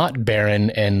it's not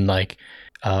barren and like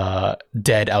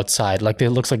dead outside. Like it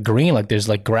looks like green, like there's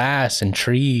like grass and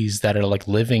trees that are like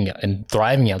living and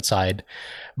thriving outside.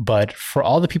 But for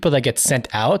all the people that get sent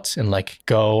out and like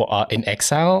go in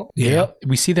exile,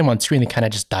 we see them on screen. They kind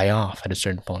of just die off at a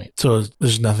certain point. So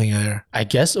there's nothing there, I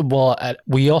guess. Well,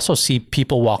 we also see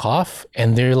people walk off,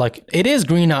 and they're like, "It is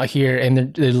green out here,"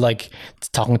 and they're like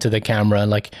talking to the camera, and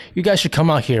like, "You guys should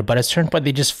come out here." But at a certain point,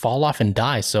 they just fall off and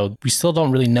die. So we still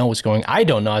don't really know what's going on. I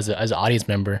don't know as an audience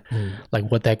member, like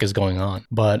what the heck is going on.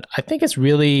 But I think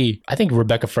I think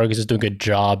Rebecca Ferguson is doing a good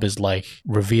job, is like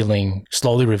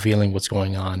slowly revealing what's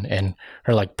going on. on, and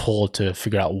her like pull to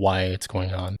figure out why it's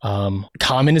going on.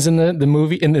 Common is in the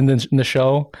movie in the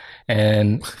show,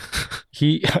 and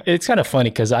it's kind of funny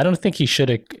because I don't think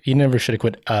he never should have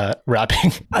quit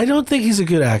rapping. I don't think he's a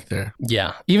good actor.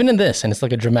 Yeah, even in this, and it's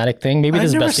like a dramatic thing. Maybe this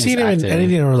is the best thing he's acted. I've never seen him in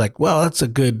anything where we're like, well, that's a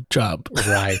good job.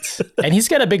 Right. And he's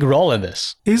got a big role in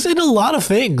this. He's in a lot of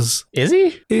things. Is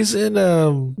he? He's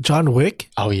in John Wick.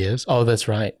 Oh, he is? Oh, that's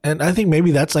right. And I think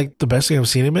maybe that's like the best thing I've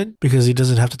seen him in because he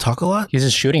doesn't have to talk a lot. He's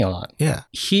just shooting a lot. Yeah.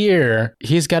 Here,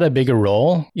 he's got a bigger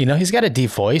role. You know, he's got a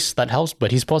deep voice. That helps,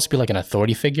 but he's supposed to be like an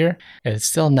authority figure. And it's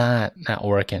still not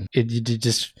working. You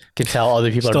just can tell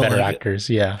other people are better actors.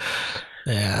 Yeah.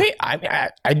 Yeah,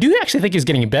 I do actually think he's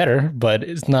getting better, but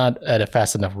it's not at a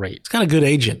fast enough rate. He's got a good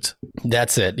agent.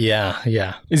 That's it. Yeah.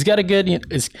 He's got a good.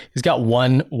 He's got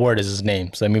one word as his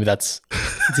name, so maybe it's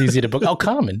easy to book. Oh,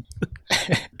 Common.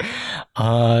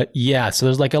 Yeah. So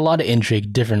there's like a lot of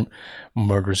intrigue, different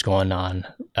murders going on.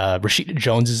 Rashida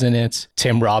Jones is in it.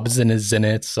 Tim Robinson is in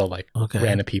it. So like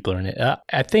random people are in it.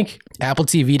 I think Apple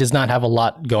TV does not have a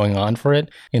lot going on for it.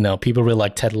 You know, people really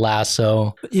like Ted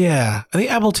Lasso. Yeah, I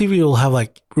think Apple TV will have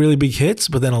like really big hits,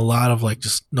 but then a lot of like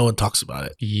just no one talks about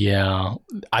it. Yeah,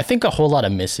 I think a whole lot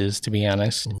of misses, to be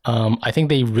honest. I think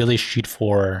they really shoot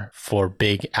for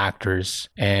big actors,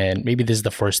 and maybe this is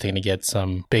the first thing to get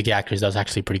some big actors. That's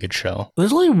actually a pretty good show.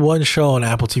 There's only one show on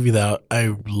Apple TV that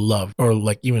I love or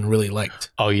like even really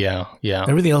liked. Oh yeah.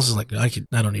 Everything else is like I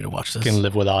don't need to watch this. Can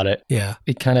live without it. Yeah,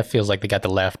 it kind of feels like they got the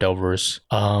leftovers.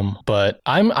 But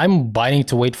I'm biting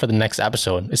to wait for the next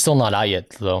episode. It's still not out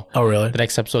yet though. Oh really? The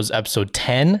next episode is episode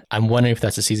 10. I'm wondering if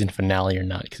that's a season finale or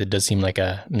not, because it does seem like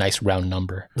a nice round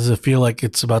number. Does it feel like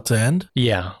it's about to end?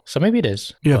 Yeah, so maybe it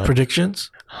is. You have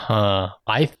predictions?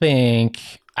 I think...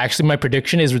 Actually, my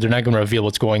prediction is they're not going to reveal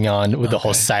what's going on with the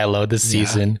whole silo this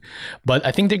season. But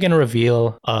I think they're going to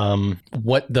reveal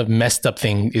what the messed up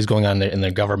thing is going on in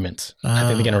their government. I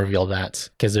think they're going to reveal that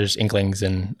because there's inklings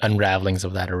and unravelings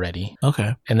of that already.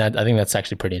 Okay. And I think that's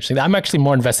actually pretty interesting. I'm actually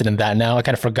more invested in that now. I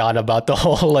kind of forgot about the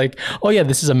whole like, oh yeah,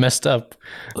 this is a messed up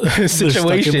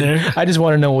situation. I just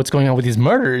want to know what's going on with these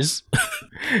murders.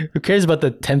 Who cares about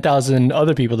the 10,000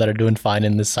 other people that are doing fine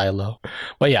in this silo?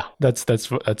 But yeah, that's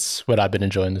what I've been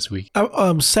enjoying this week.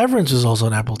 Severance is also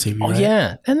on Apple TV. Oh right?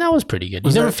 Yeah, and that was pretty good.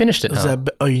 You never finished it, huh?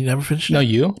 You never finished it? No,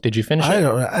 you did. You finish it?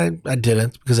 I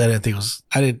didn't because I didn't think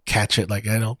I didn't catch it. Like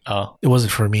it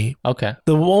wasn't for me. Okay.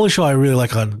 The only show I really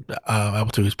like on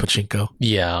Apple TV is Pachinko.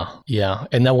 Yeah,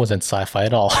 and that wasn't sci-fi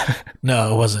at all.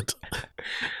 No, it wasn't.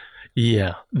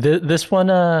 Yeah, this one,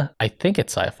 I think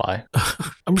it's sci-fi.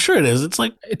 I'm sure it is. It's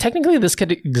like technically this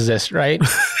could exist, right?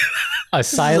 A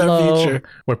silo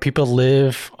where people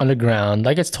live underground.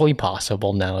 Like it's totally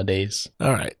possible nowadays.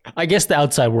 All right. I guess the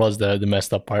outside world is the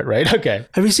messed up part, right? Okay.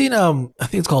 Have you seen, I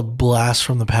think it's called Blast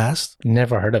from the Past?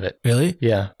 Never heard of it. Really?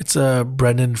 Yeah. It's a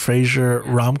Brendan Fraser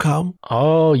rom-com.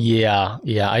 Oh, yeah.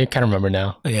 Yeah, I kind of remember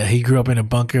now. Yeah, he grew up in a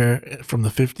bunker from the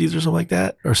 50s or something like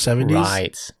that, or 70s.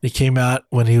 Right. He came out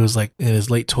when he was like in his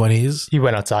late 20s. He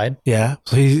went outside? Yeah.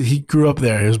 So he grew up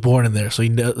there. He was born in there. So he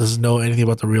doesn't know anything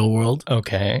about the real world.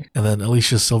 Okay. And then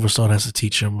Alicia Silverstone has to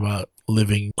teach him about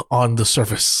living on the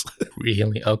surface.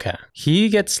 Really? Okay. He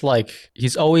gets like,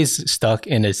 he's always stuck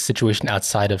in a situation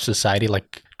outside of society,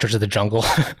 like Church of the Jungle.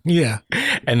 Yeah.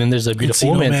 And then there's a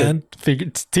beautiful woman to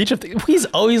teach him. He's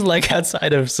always like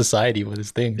outside of society with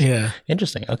his things. Yeah.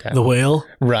 Interesting. Okay. The whale.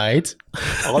 Right.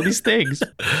 All these things.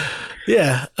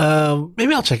 Yeah.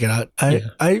 Maybe I'll check it out.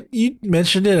 You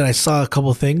mentioned it and I saw a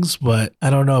couple things, but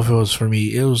I don't know if it was for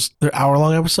me. They're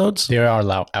hour-long episodes? They are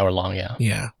hour-long, yeah.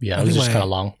 Yeah. Yeah, it was just kind of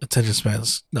long. Attention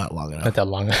span's not long enough. Not that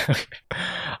long.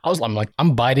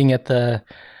 I'm biting at the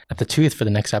tooth for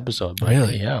the next episode. But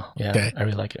really? Yeah. Okay. I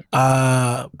really like it.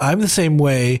 I'm the same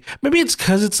way. Maybe it's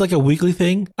because it's like a weekly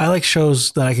thing. I like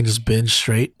shows that I can just binge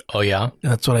straight. Oh, yeah?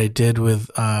 And that's what I did with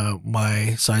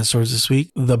my science stories this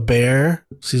week. The Bear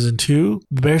season 2.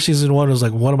 The Bear season 1 was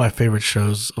like one of my favorite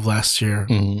shows of last year.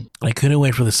 Mm-hmm. I couldn't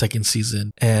wait for the second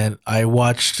season. And I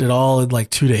watched it all in like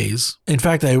 2 days. In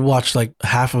fact, I watched like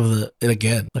half of it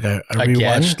again. Like I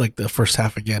rewatched like the first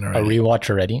half again already. A rewatch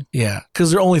already? Yeah.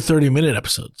 Because they're only 30-minute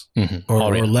episodes. Mm-hmm.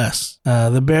 Or less.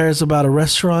 The Bear is about a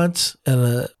restaurant,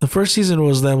 and the first season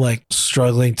was them like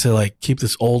struggling to like keep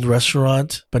this old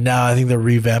restaurant, but now I think they're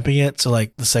revamping it. So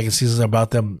like the second season is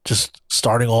about them just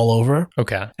starting all over.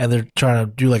 Okay. And they're trying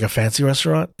to do like a fancy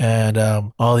restaurant, and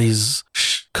all these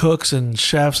cooks and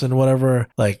chefs and whatever,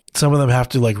 like some of them have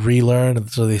to like relearn, and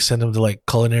so they send them to like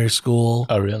culinary school.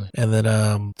 Oh, really? And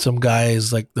then some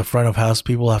guys, like the front of house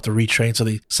people, have to retrain, so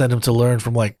they send them to learn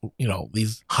from like, you know,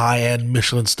 these high-end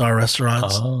Michelin star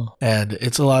restaurants. And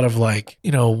it's a lot of like,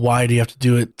 you know, why do you have to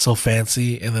do it so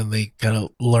fancy? And then they kind of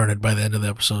learn it by the end of the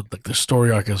episode. Like the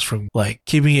story arc is from like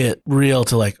keeping it real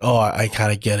to like, oh, I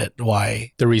kind of get it,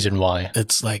 why the reason why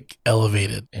it's like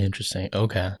elevated. Interesting.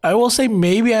 Okay. I will say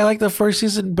maybe I like the first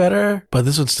season better, but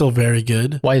this one's still very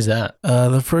good. Why is that?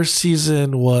 The first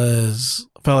season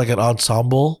felt like an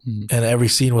ensemble, and every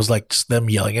scene was like just them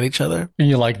yelling at each other. And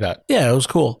you like that? Yeah, it was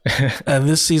cool. And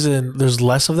this season, there's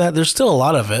less of that. There's still a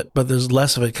lot of it, but there's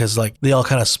less of it because like they all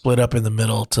kind of split up in the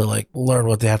middle to like learn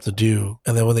what they have to do.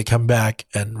 And then when they come back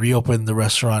and reopen the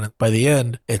restaurant, by the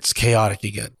end, it's chaotic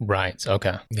again. Right.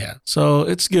 Okay. Yeah. So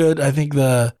it's good. I think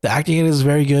the acting in it is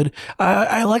very good.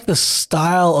 I like the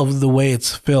style of the way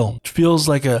it's filmed. It feels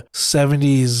like a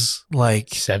 70s, like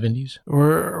 70s?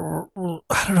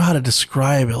 I don't know how to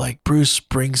describe it, like Bruce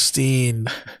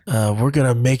Springsteen, we're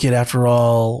gonna make it after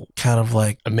all, kind of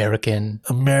like American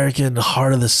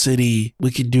heart of the city.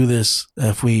 We can do this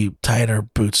if we tighten our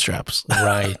bootstraps.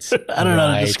 Right. I don't know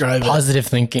how to describe Positive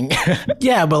thinking.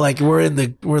 Yeah, but like we're in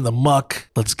the muck.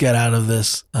 Let's get out of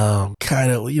this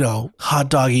kind of, you know, hot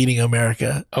dog eating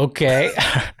America. Okay.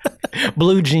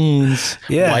 Blue jeans,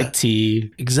 white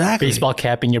tee, exactly. Baseball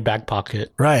cap in your back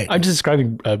pocket. Right. I'm just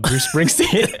describing Bruce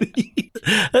Springsteen.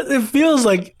 It feels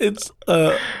like it's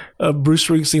a Bruce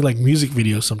Springsteen like music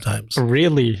video sometimes.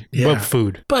 Really? Yeah. But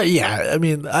food. But yeah, I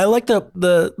mean, I like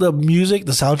the music,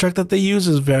 the soundtrack that they use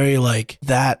is very like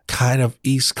that kind of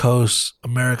East Coast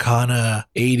Americana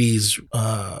 80s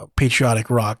patriotic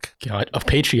rock. God,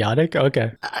 patriotic?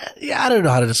 Okay. I don't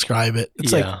know how to describe it.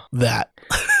 It's like that.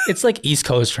 It's like East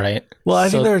Coast, right? Well, I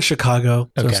think they're in Chicago,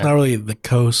 so it's not really the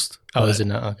coast. Oh, is it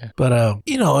not? Okay. But,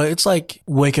 you know, it's like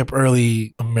wake up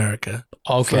early America.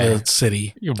 Okay. For the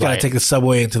city. You're Gotta right. take the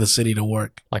subway into the city to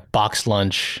work. Like box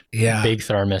lunch. Yeah. Big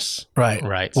thermos. Right.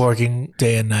 Right. Working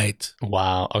day and night.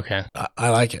 Wow. Okay. I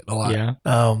like it a lot. Yeah.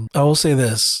 I will say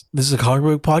this. This is a comic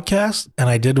book podcast, and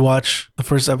I did watch the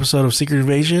first episode of Secret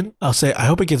Invasion. I'll say I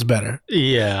hope it gets better.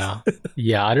 Yeah.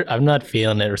 Yeah. I'm not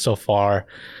feeling it so far.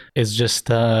 It's just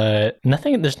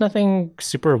nothing. There's nothing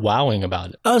super wowing about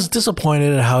it. I was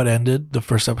disappointed at how it ended, the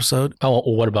first episode. Oh,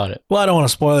 what about it? Well, I don't want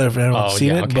to spoil it if anyone's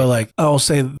seen it, but like I will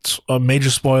say it's a major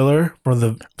spoiler for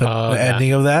the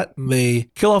ending of that. They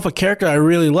kill off a character I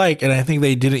really like, and I think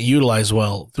they didn't utilize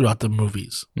well throughout the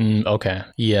movies. Okay.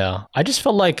 Yeah. I just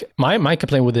felt like my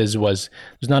complaint with this was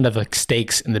there's not enough like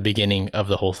stakes in the beginning of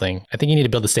the whole thing. I think you need to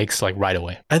build the stakes like right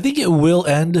away. I think it will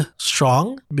end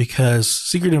strong because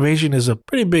Secret Invasion is a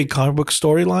pretty big comic book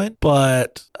storyline,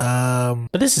 but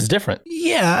this is different.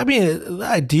 Yeah, I mean the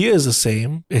idea is the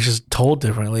same. It's just told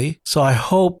differently. So I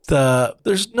hope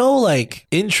there's no like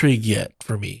intrigue yet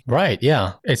for me. Right.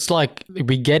 Yeah. It's like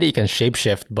we get it, you can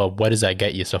shapeshift, but what does that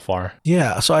get you so far?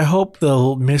 Yeah. So I hope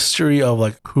the mystery of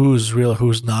like who's real,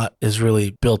 who's not is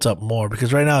really built up more,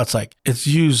 because right now it's like it's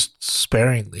used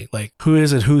sparingly. Like who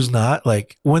is it, who's not?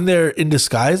 Like when they're in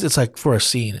disguise, it's like for a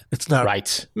scene. It's not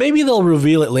right. Maybe they'll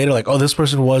reveal it later, like, oh, this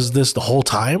person was this the whole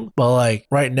time. But like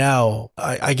right now,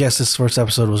 I guess this first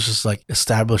episode was just like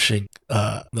establishing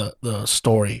the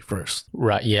story first.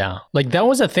 Right. Yeah. Like that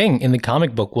was a thing in the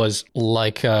comic book was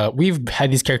like we've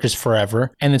had these characters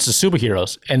forever, and it's the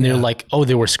superheroes, and they're like, oh,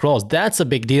 they were Skrulls. That's a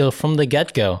big deal from the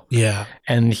get-go. Yeah.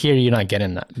 And here you're not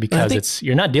getting that because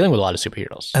you're not dealing with a lot of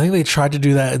superheroes. I think they tried to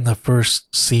do that in the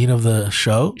first scene of the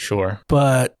show. Sure.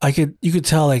 But you could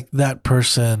tell like that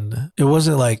person, it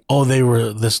wasn't like, oh, they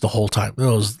were this the whole time. It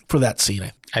was for that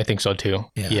scene. I think so too.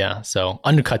 Yeah. So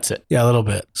undercuts it. Yeah, a little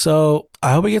bit. So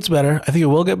I hope it gets better. I think it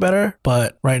will get better.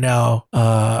 But right now,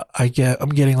 I'm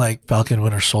getting like Falcon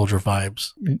Winter Soldier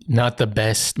vibes. Not the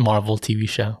best Marvel TV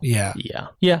show. Yeah. Yeah.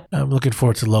 Yeah. I'm looking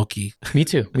forward to Loki. Me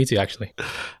too, actually. All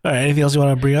right. Anything else you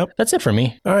want to bring up? That's it for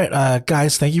me. All right.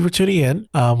 Guys, thank you for tuning in.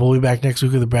 We'll be back next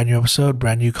week with a brand new episode,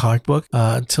 brand new comic book.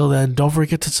 Until then, don't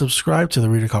forget to subscribe to the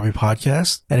Reader Copy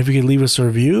Podcast. And if you could leave us a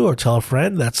review or tell a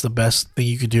friend, that's the best thing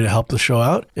you could do to help the show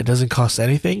out. It doesn't cost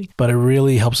anything, but it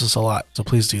really helps us a lot. So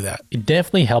please do that. It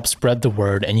definitely helps spread the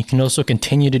word. And you can also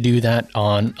continue to do that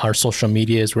on our social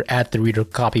medias. We're at the Reader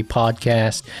Copy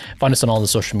Podcast. Find us on all the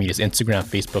social medias, Instagram,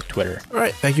 Facebook, Twitter. All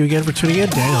right. Thank you again for tuning in.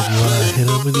 Daniel, do you want to hit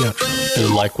him with the outro? If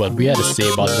you like what we had to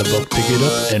say about the book, pick it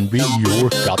up and read your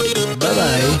copy.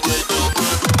 Bye-bye.